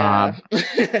 Yeah.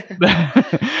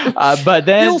 But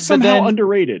then still somehow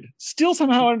underrated. Still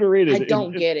somehow underrated. I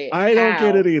don't get it. I don't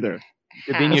get it either.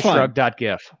 Gavinia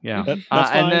Shrug.gif. Yeah. That's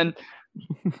fine. And then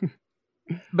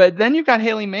but then you've got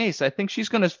Haley Mace. I think she's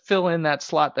going to fill in that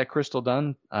slot that Crystal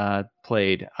Dunn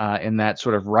played in that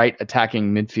sort of right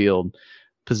attacking midfield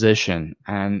position.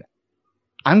 And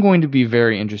I'm going to be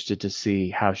very interested to see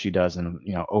how she does in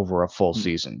over a full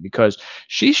season, because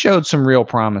she showed some real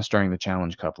promise during the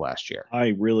Challenge Cup last year.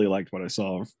 I really liked what I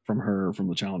saw from her from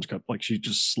the Challenge Cup. Like, she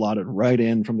just slotted right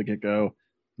in from the get-go.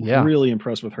 Yeah. Really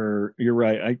impressed with her. You're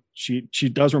right. She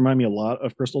does remind me a lot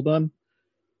of Crystal Dunn.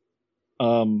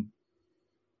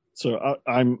 So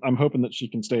I'm hoping that she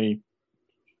can stay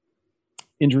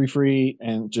injury free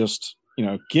and just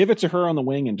give it to her on the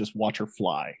wing and just watch her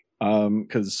fly.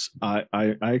 Because I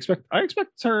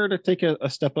expect her to take a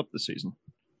step up this season.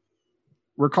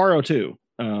 Recaro too.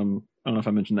 I don't know if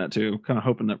I mentioned that too. Kind of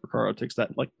hoping that Recaro takes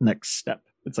that next step.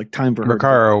 It's like time for her.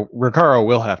 Recaro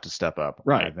will have to step up,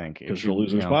 right? I think, because she'll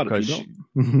lose her spot if you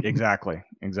don't. Exactly.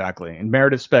 And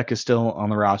Meredith Speck is still on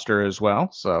the roster as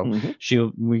well, so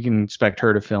we can expect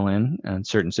her to fill in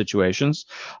certain situations.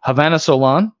 Havana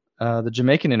Solon, the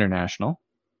Jamaican international,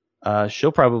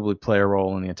 she'll probably play a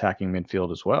role in the attacking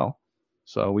midfield as well,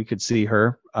 so we could see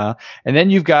her. And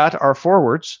then you've got our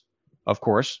forwards, of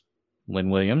course, Lynn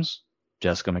Williams,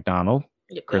 Jessica McDonald,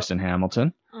 Kristen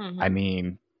Hamilton. I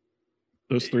mean,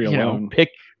 those three alone.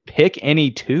 Pick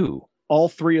any two. All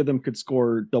three of them could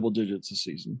score double digits this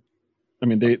season. I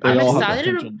mean, they all have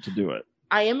the potential to do it.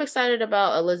 I am excited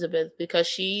about Elizabeth because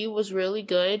she was really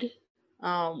good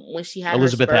when she had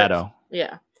Elizabeth her spurts. Addo.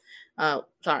 Yeah.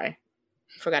 Sorry.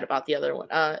 Forgot about the other one.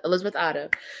 Elizabeth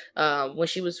Addo. When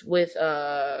she was with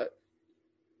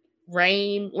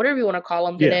Rain, whatever you want to call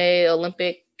them today,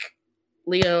 Olympic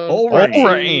Leon.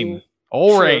 Rain.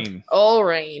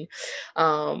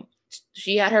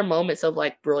 She had her moments of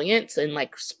like brilliance and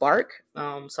like spark.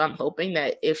 So I'm hoping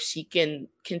that if she can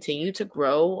continue to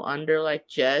grow under like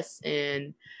Jess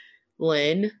and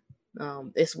Lynn,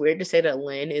 it's weird to say that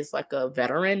Lynn is like a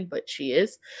veteran, but she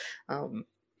is.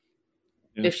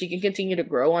 If she can continue to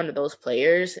grow under those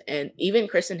players, and even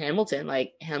Kristen Hamilton,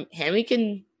 like Hammy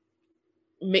can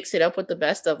mix it up with the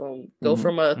best of them. Go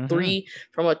from a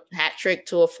hat trick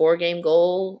to a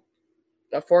 4-goal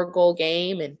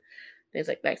game, and things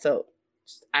like that. So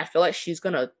I feel like she's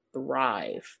gonna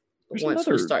thrive once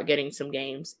we start getting some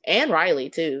games. And Riley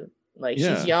too. Like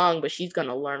she's young, but she's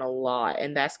gonna learn a lot,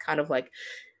 and that's kind of like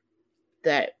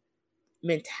that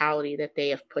mentality that they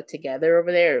have put together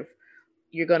over there.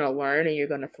 You're gonna learn and you're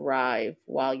gonna thrive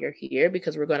while you're here,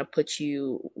 because we're gonna put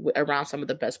you around some of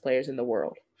the best players in the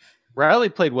world. Riley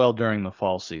played well during the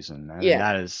fall season, and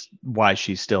that is why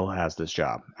she still has this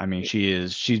job. I mean,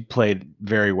 she played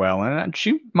very well, and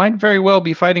she might very well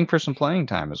be fighting for some playing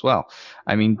time as well.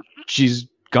 I mean, she's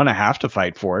gonna have to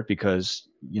fight for it because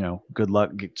good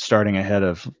luck starting ahead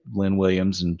of Lynn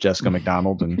Williams and Jessica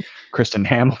McDonald and Kristen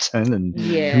Hamilton, and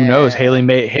who knows,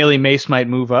 Haley Mace might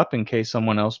move up in case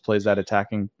someone else plays that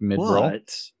attacking mid role.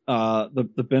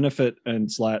 The benefit and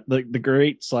the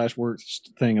great /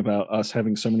 worst thing about us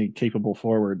having so many capable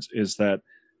forwards is that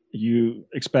you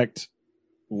expect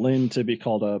Lynn to be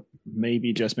called up,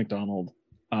 maybe Jess McDonald.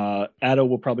 Addo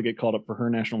will probably get called up for her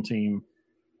national team.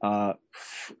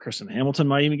 Kristen Hamilton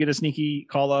might even get a sneaky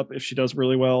call up if she does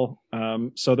really well.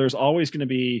 So there's always going to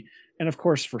be, and of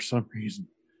course, for some reason,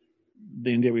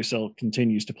 the NWSL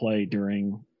continues to play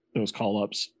during those call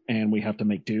ups, and we have to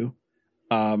make do.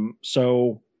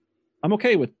 So I'm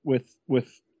okay with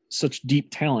such deep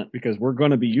talent because we're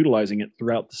going to be utilizing it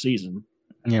throughout the season.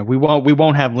 Yeah, we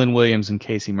won't have Lynn Williams and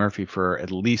Casey Murphy for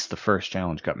at least the first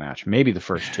Challenge Cup match, maybe the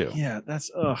first two. Yeah,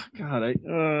 that's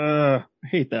I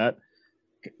hate that.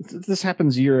 This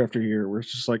happens year after year where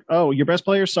it's just like, oh, your best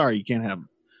player, sorry, you can't have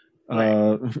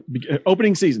them.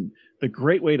 Opening season, the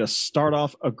great way to start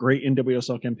off a great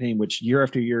NWSL campaign, which year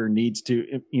after year needs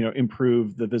to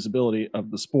improve the visibility of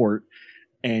the sport,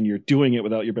 and you're doing it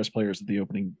without your best players at the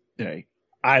opening day.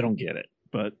 I don't get it,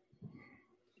 but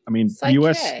I mean,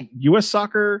 U.S.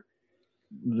 soccer,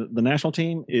 the national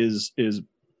team is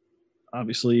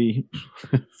obviously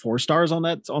 4 stars on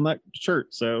that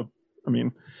shirt. So I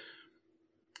mean,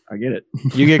 I get it.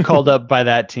 You get called up by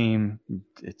that team.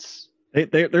 It's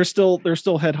they're still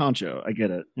head honcho. I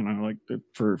get it. Like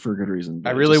for good reason.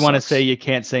 I really want to say you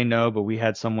can't say no, but we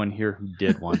had someone here who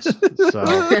did once. So,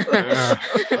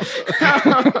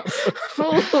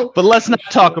 but let's not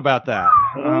talk about that.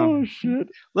 Oh shit!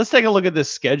 Let's take a look at this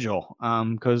schedule.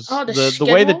 Because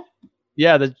the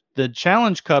Yeah, the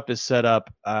Challenge Cup is set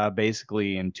up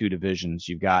basically in two divisions.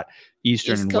 You've got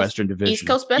Eastern East and Coast, Western division. East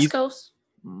Coast, West Coast.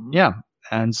 Yeah,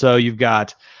 and so you've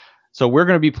got. So we're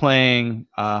going to be playing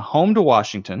home to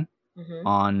Washington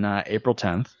on April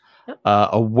 10th, Yep.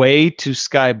 away to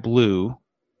Sky Blue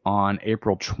on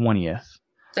April 20th.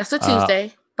 That's a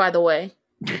Tuesday, by the way,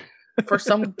 for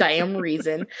some damn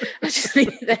reason. I just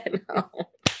need that now.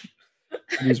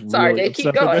 Sorry, really Dave,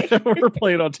 keep going. We're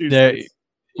playing on Tuesdays.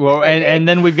 Well, and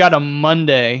then we've got a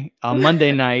Monday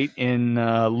night in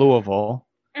Louisville.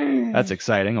 That's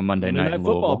exciting. A Monday night in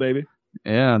football, Louisville, baby.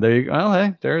 Yeah, there you go. Well,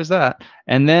 hey, there is that.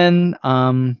 And then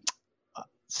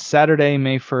Saturday,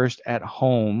 May 1st at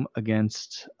home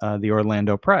against the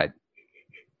Orlando Pride.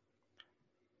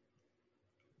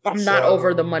 I'm not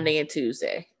over the Monday and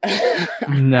Tuesday.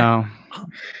 No.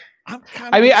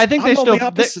 I think they still on the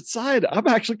opposite side. I'm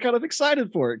actually kind of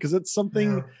excited for it because it's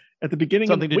something at the beginning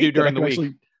something of the to week do during that I can the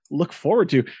week. actually look forward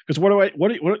to. Because what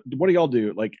do y'all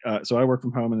do? Like, so I work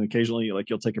from home, and occasionally, like,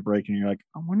 you'll take a break, and you're like,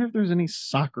 I wonder if there's any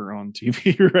soccer on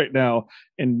TV right now,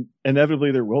 and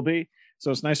inevitably there will be. So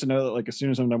it's nice to know that, like, as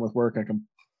soon as I'm done with work, I can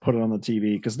put it on the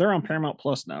TV because they're on Paramount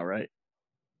Plus now, right?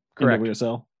 Correct.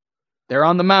 NWSL. They're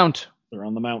on the mount. They're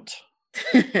on the mount.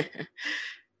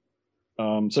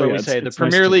 So yeah, we say the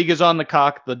Premier League is on the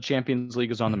cock, the Champions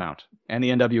League is on the mount, and the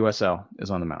NWSL is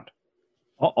on the mount.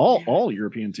 All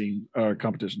European team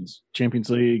competitions, Champions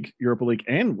League, Europa League,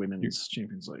 and Women's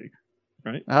Champions League,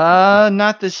 right?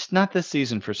 Not this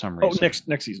season for some reason. Oh,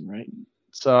 next season, right?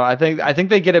 So I think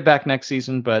they get it back next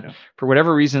season, but for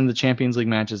whatever reason, the Champions League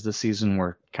matches this season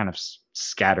were kind of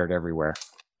scattered everywhere.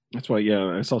 That's why,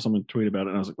 I saw someone tweet about it,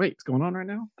 and I was like, "Wait, it's going on right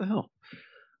now? What the hell?"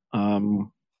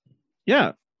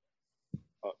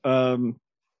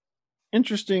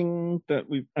 Interesting that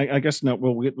I guess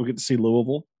we'll get to see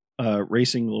Louisville,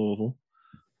 Racing Louisville,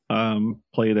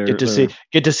 play there. Get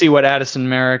to see what Addison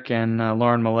Merrick and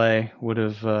Lauren Millay would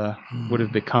have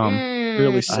become.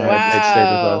 Really sad. They'd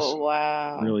stayed with us.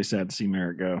 Wow. Really sad to see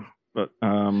Merrick go. But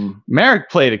Merrick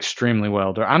played extremely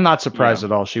well. I'm not surprised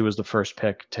at all. She was the first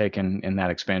pick taken in that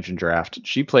expansion draft.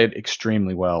 She played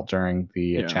extremely well during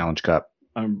the Challenge Cup.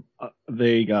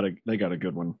 They got a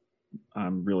good one.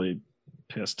 I'm really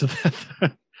pissed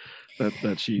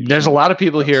that she. There's a lot of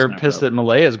people here pissed that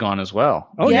Millay is gone as well.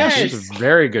 Oh yes. yeah, she's a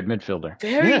very good midfielder.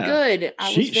 Very good.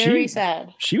 I was very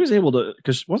sad. She was able to,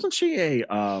 because wasn't she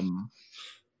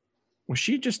was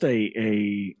she just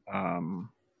a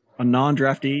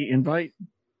non-draftee invite?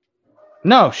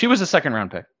 No, she was a second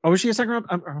round pick. Oh, was she a second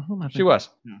round? She was.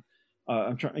 Yeah.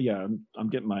 I'm trying. Yeah, I'm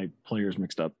getting my players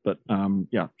mixed up, but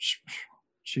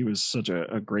she was such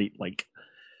a great, like,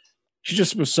 she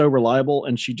just was so reliable,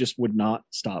 and she just would not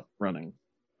stop running.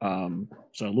 So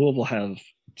Louisville have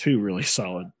two really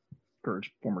solid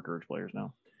former Courage players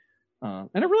now,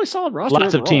 and a really solid roster.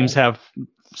 Lots overall. of teams have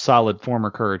solid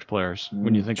former Courage players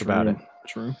when you think about it.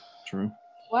 True.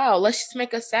 Wow, let's just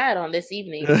make us sad on this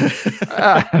evening.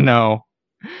 No.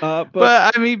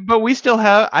 But we still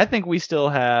have. I think we still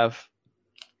have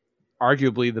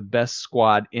arguably the best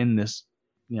squad in this,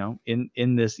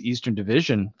 in this Eastern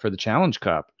Division for the Challenge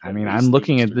Cup. I mean, I'm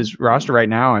looking at this roster right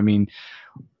now. I mean,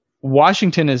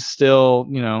 Washington is still,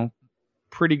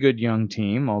 pretty good young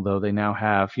team, although they now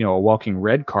have, a walking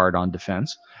red card on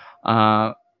defense.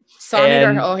 Sonnet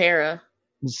or O'Hara?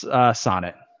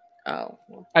 Sonnet. Oh.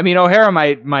 I mean, O'Hara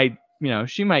might,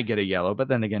 she might get a yellow, but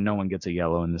then again, no one gets a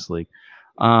yellow in this league.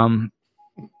 And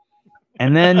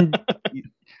then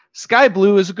Sky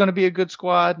Blue is going to be a good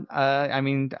squad. I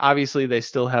mean, obviously they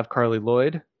still have Carly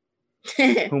Lloyd,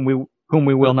 whom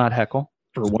we will not heckle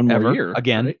for one more year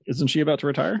again. Right? Isn't she about to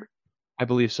retire? I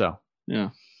believe so. Yeah.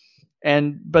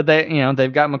 But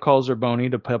they've got McCall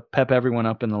Zerboni to pep everyone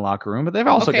up in the locker room, but they've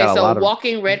also got a lot of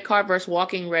walking red card versus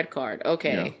walking red card.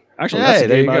 Okay. Yeah. Actually, that's a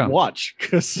game I'd watch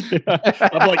because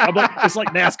I'm like, it's like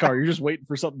NASCAR. You're just waiting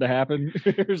for something to happen.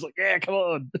 You're just like, yeah, come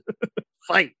on,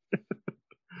 fight.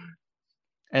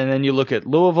 And then you look at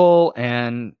Louisville,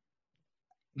 and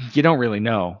you don't really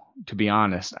know, to be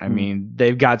honest. I mean,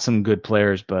 they've got some good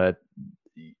players, but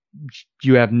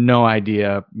you have no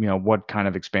idea, what kind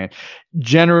of expansion.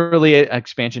 Generally,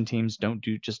 expansion teams don't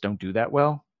do that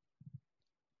well.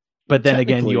 But then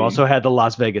again, you also had the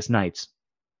Las Vegas Knights.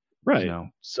 Right.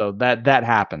 So that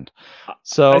happened.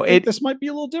 So I think this might be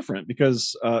a little different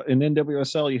because in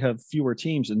NWSL you have fewer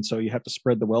teams, and so you have to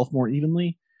spread the wealth more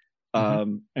evenly.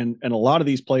 And a lot of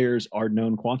these players are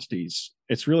known quantities.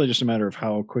 It's really just a matter of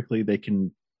how quickly they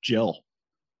can gel,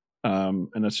 and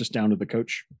that's just down to the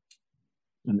coach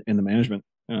and the management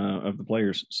of the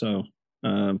players. So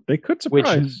They could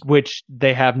surprise. Which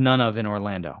they have none of in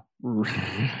Orlando.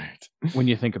 Right. When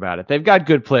you think about it, they've got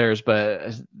good players,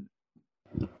 but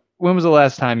when was the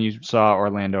last time you saw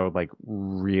Orlando like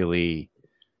really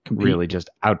just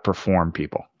outperform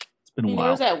people? It's been a There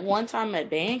while. was that one time at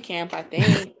band camp, I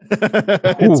think.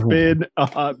 It's been a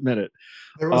hot minute.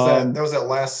 There was that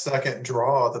last second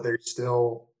draw that they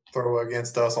still throw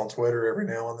against us on Twitter every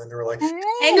now and then. They were like,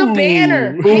 Hang a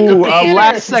banner. Ooh. Hang a Ooh, a banner.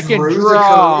 last second "Ruse of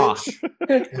draw.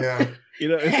 courage." Yeah. You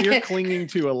know, if you're clinging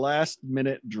to a last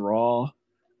minute draw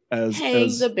as Hang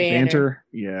the banter,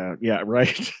 banner. yeah,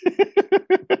 right.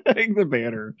 Hang the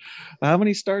banner. How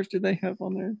many stars did they have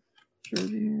on their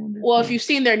jersey? Well, if you've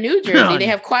seen their new jersey, they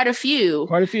have quite a few.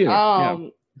 Quite a few. Yeah.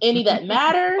 Any that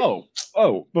matter?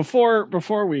 Oh! Before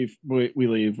we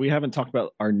leave, we haven't talked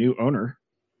about our new owner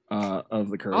of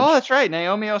the Courage. Oh, that's right,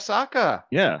 Naomi Osaka.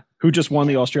 Yeah, who just won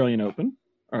the Australian Open,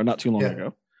 or not too long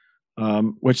ago.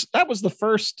 Which that was the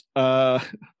first. I'll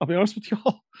be honest with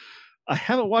y'all. I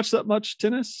haven't watched that much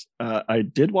tennis. I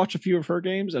did watch a few of her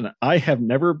games, and I have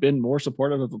never been more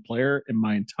supportive of a player in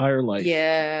my entire life.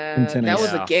 Yeah, that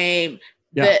was a game.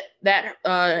 Yeah. That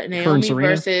Naomi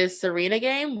versus Serena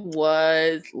game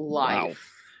was life. Wow.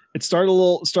 It started a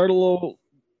little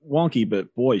wonky,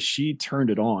 but boy, she turned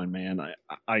it on, man.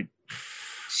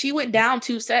 She went down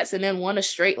 2 sets and then won a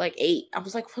straight like 8. I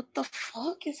was like, what the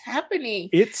fuck is happening?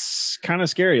 It's kind of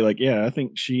scary. Like, yeah, I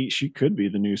think she could be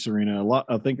the new Serena.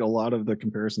 I think a lot of the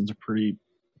comparisons are pretty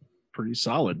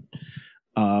solid.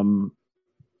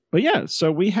 But yeah,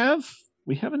 so we have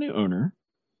a new owner.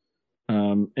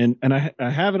 And I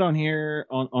have it on here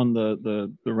on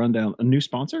the rundown. New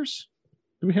sponsors?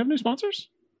 Do we have new sponsors?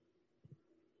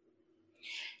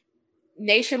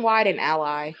 Nationwide and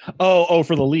Ally. Oh,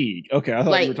 for the league. Okay, I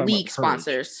thought like you were talking league about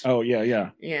sponsors. Oh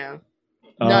yeah.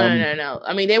 No.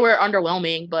 I mean, they were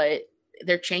underwhelming, but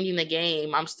they're changing the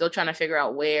game. I'm still trying to figure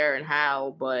out where and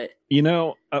how. But you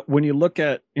know, when you look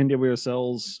at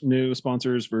NWSL's new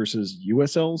sponsors versus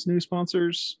USL's new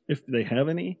sponsors, if they have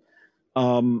any,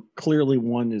 clearly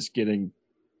one is getting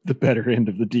the better end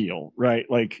of the deal, right?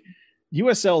 Like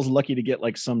USL is lucky to get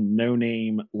like some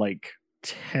no-name like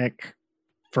tech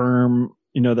firm,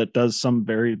 you know, that does some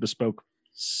very bespoke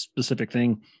specific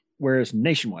thing, whereas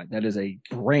Nationwide, that is a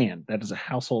brand, that is a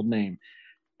household name.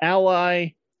 Ally,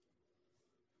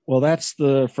 well, that's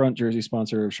the front jersey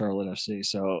sponsor of Charlotte FC,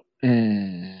 so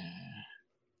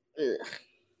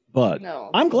but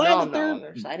I'm glad that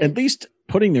they're at least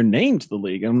putting their name to the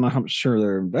league. I'm not sure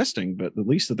they're investing, but at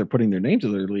least that they're putting their name to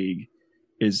their league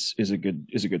is a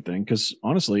good thing, because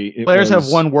honestly, players have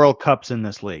won World Cups in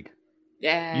this league.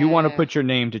 Yeah, you want to put your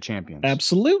name to champions.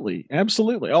 Absolutely.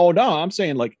 Oh no, I'm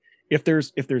saying like if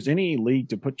there's any league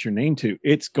to put your name to,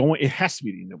 it has to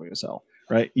be the NWSL,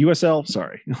 right? USL,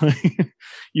 sorry.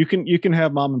 you can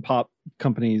have mom and pop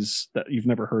companies that you've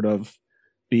never heard of.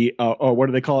 The what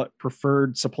do they call it?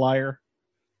 Preferred supplier.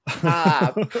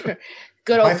 Good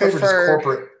old My favorite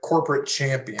preferred. is corporate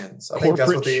champions. I think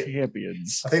that's what the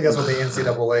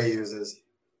NCAA uses.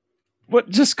 But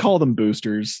just call them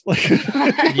boosters. Like,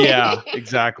 yeah,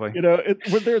 exactly. You know,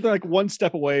 they're like one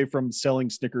step away from selling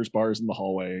Snickers bars in the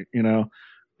hallway. You know,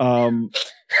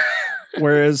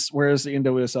 whereas the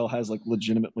NWSL has like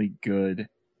legitimately good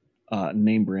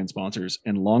name brand sponsors,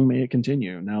 and long may it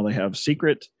continue. Now they have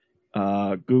Secret,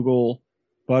 Google,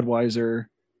 Budweiser.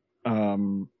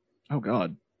 Oh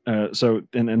God. So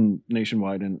and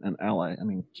Nationwide and Ally. I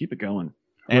mean, keep it going.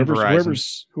 And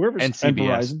whoever's and CBS. and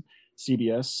Verizon,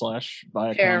 CBS /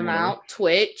 Viacom, Paramount,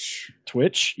 Twitch,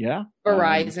 yeah,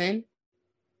 Verizon.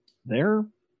 They're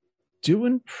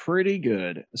doing pretty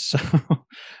good. So,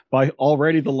 by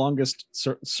already the longest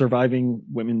surviving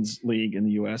women's league in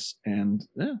the U.S., and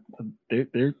yeah,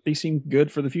 they seem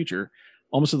good for the future.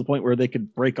 Almost to the point where they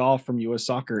could break off from U.S.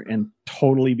 soccer and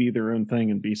totally be their own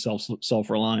thing and be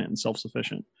self-reliant and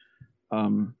self-sufficient.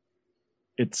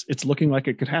 It's looking like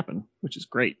it could happen, which is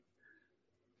great.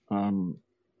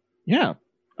 Yeah,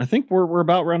 I think we're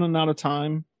about running out of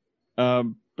time.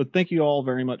 But thank you all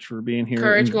very much for being here.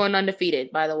 Courage going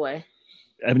undefeated, by the way.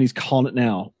 Ebony's calling it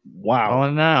now. Wow.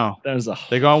 Calling it now. That is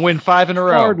they're going to win 5 in a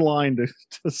row. Hard line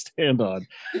to stand on.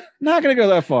 Not going to go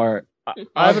that far.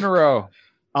 5 in a row.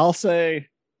 I'll say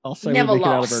Never we make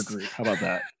lost. it out of our group. How about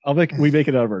that? we make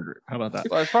it out of our group. How about that?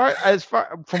 Well, as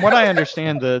far from what I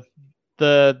understand, the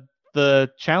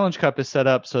Challenge Cup is set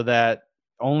up so that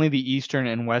only the Eastern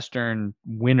and Western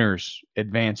winners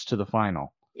advance to the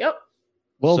final. Yep.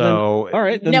 Well, so, then, all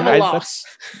right. Then never lost.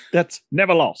 That's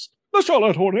never lost. The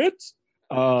Charlotte Hornets.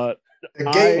 The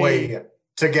gateway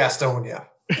to Gastonia.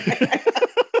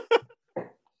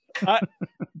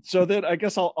 So then I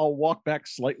guess I'll walk back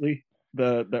slightly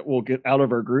that we'll get out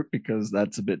of our group because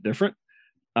that's a bit different.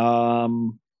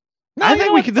 I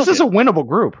think we could. This is a winnable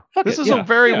group. This is a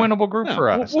very winnable group for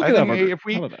us. We'll I think if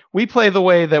we play the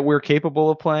way that we're capable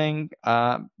of playing,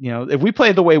 if we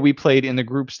play the way we played in the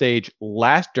group stage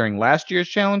during last year's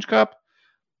Challenge Cup,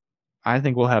 I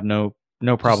think we'll have no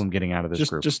problem getting out of this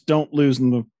group. Just don't lose in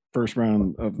the first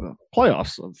round of the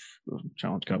playoffs of the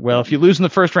Challenge Cup. Well, if you lose in the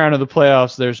first round of the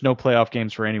playoffs, there's no playoff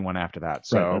games for anyone after that,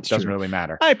 so it doesn't really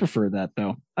matter. I prefer that,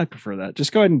 though.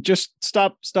 Just go ahead and just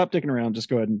stop dicking around. Just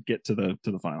go ahead and get to the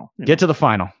final. To the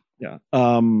final. Yeah.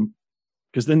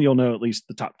 Because then you'll know at least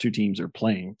the top 2 teams are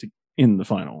playing in the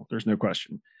final. There's no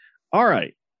question. All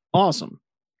right. Awesome.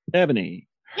 Ebony,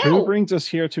 who brings us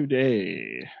here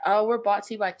today? We're brought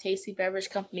to you by Tasty Beverage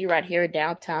Company right here in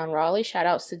downtown Raleigh. Shout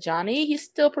out to Johnny. He's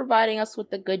still providing us with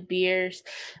the good beers.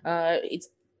 It's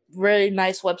really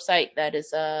nice website that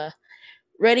is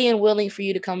ready and willing for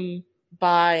you to come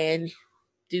by and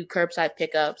do curbside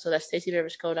pickup. So that's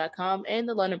tastybeverageco.com, and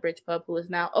the London Bridge Pub, who is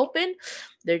now open.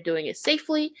 They're doing it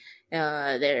safely.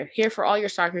 They're here for all your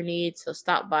soccer needs, so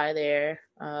stop by there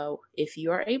if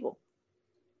you are able.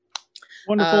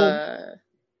 Wonderful.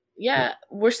 Yeah,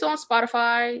 we're still on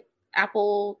Spotify.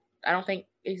 Apple, I don't think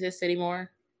exists anymore.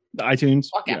 The iTunes.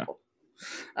 Fuck Apple.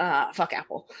 Fuck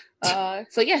Apple.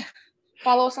 So yeah,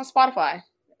 follow us on Spotify.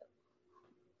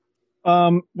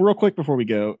 Real quick before we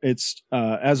go, it's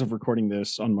as of recording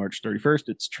this on March 31st,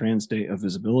 it's Trans Day of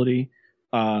Visibility.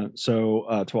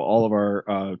 So to all of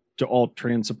our to all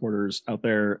trans supporters out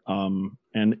there,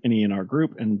 and any in our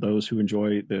group and those who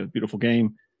enjoy the beautiful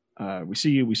game, we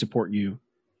see you, we support you.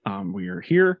 We are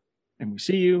here and we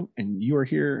see you and you are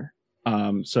here.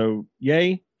 So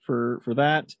yay for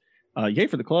that. Yay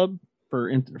for the club,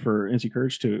 for NC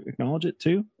Courage to acknowledge it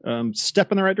too.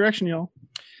 Step in the right direction, y'all.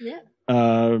 Yeah.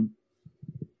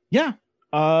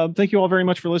 Thank you all very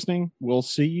much for listening. We'll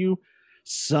see you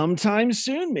sometime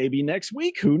soon, maybe next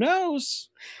week. Who knows?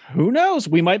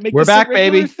 We might make this back, a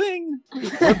regular baby. Thing.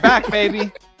 We're back,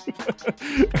 baby.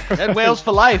 Red Whales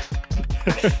for life.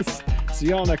 See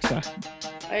y'all next time.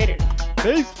 Later.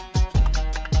 Peace.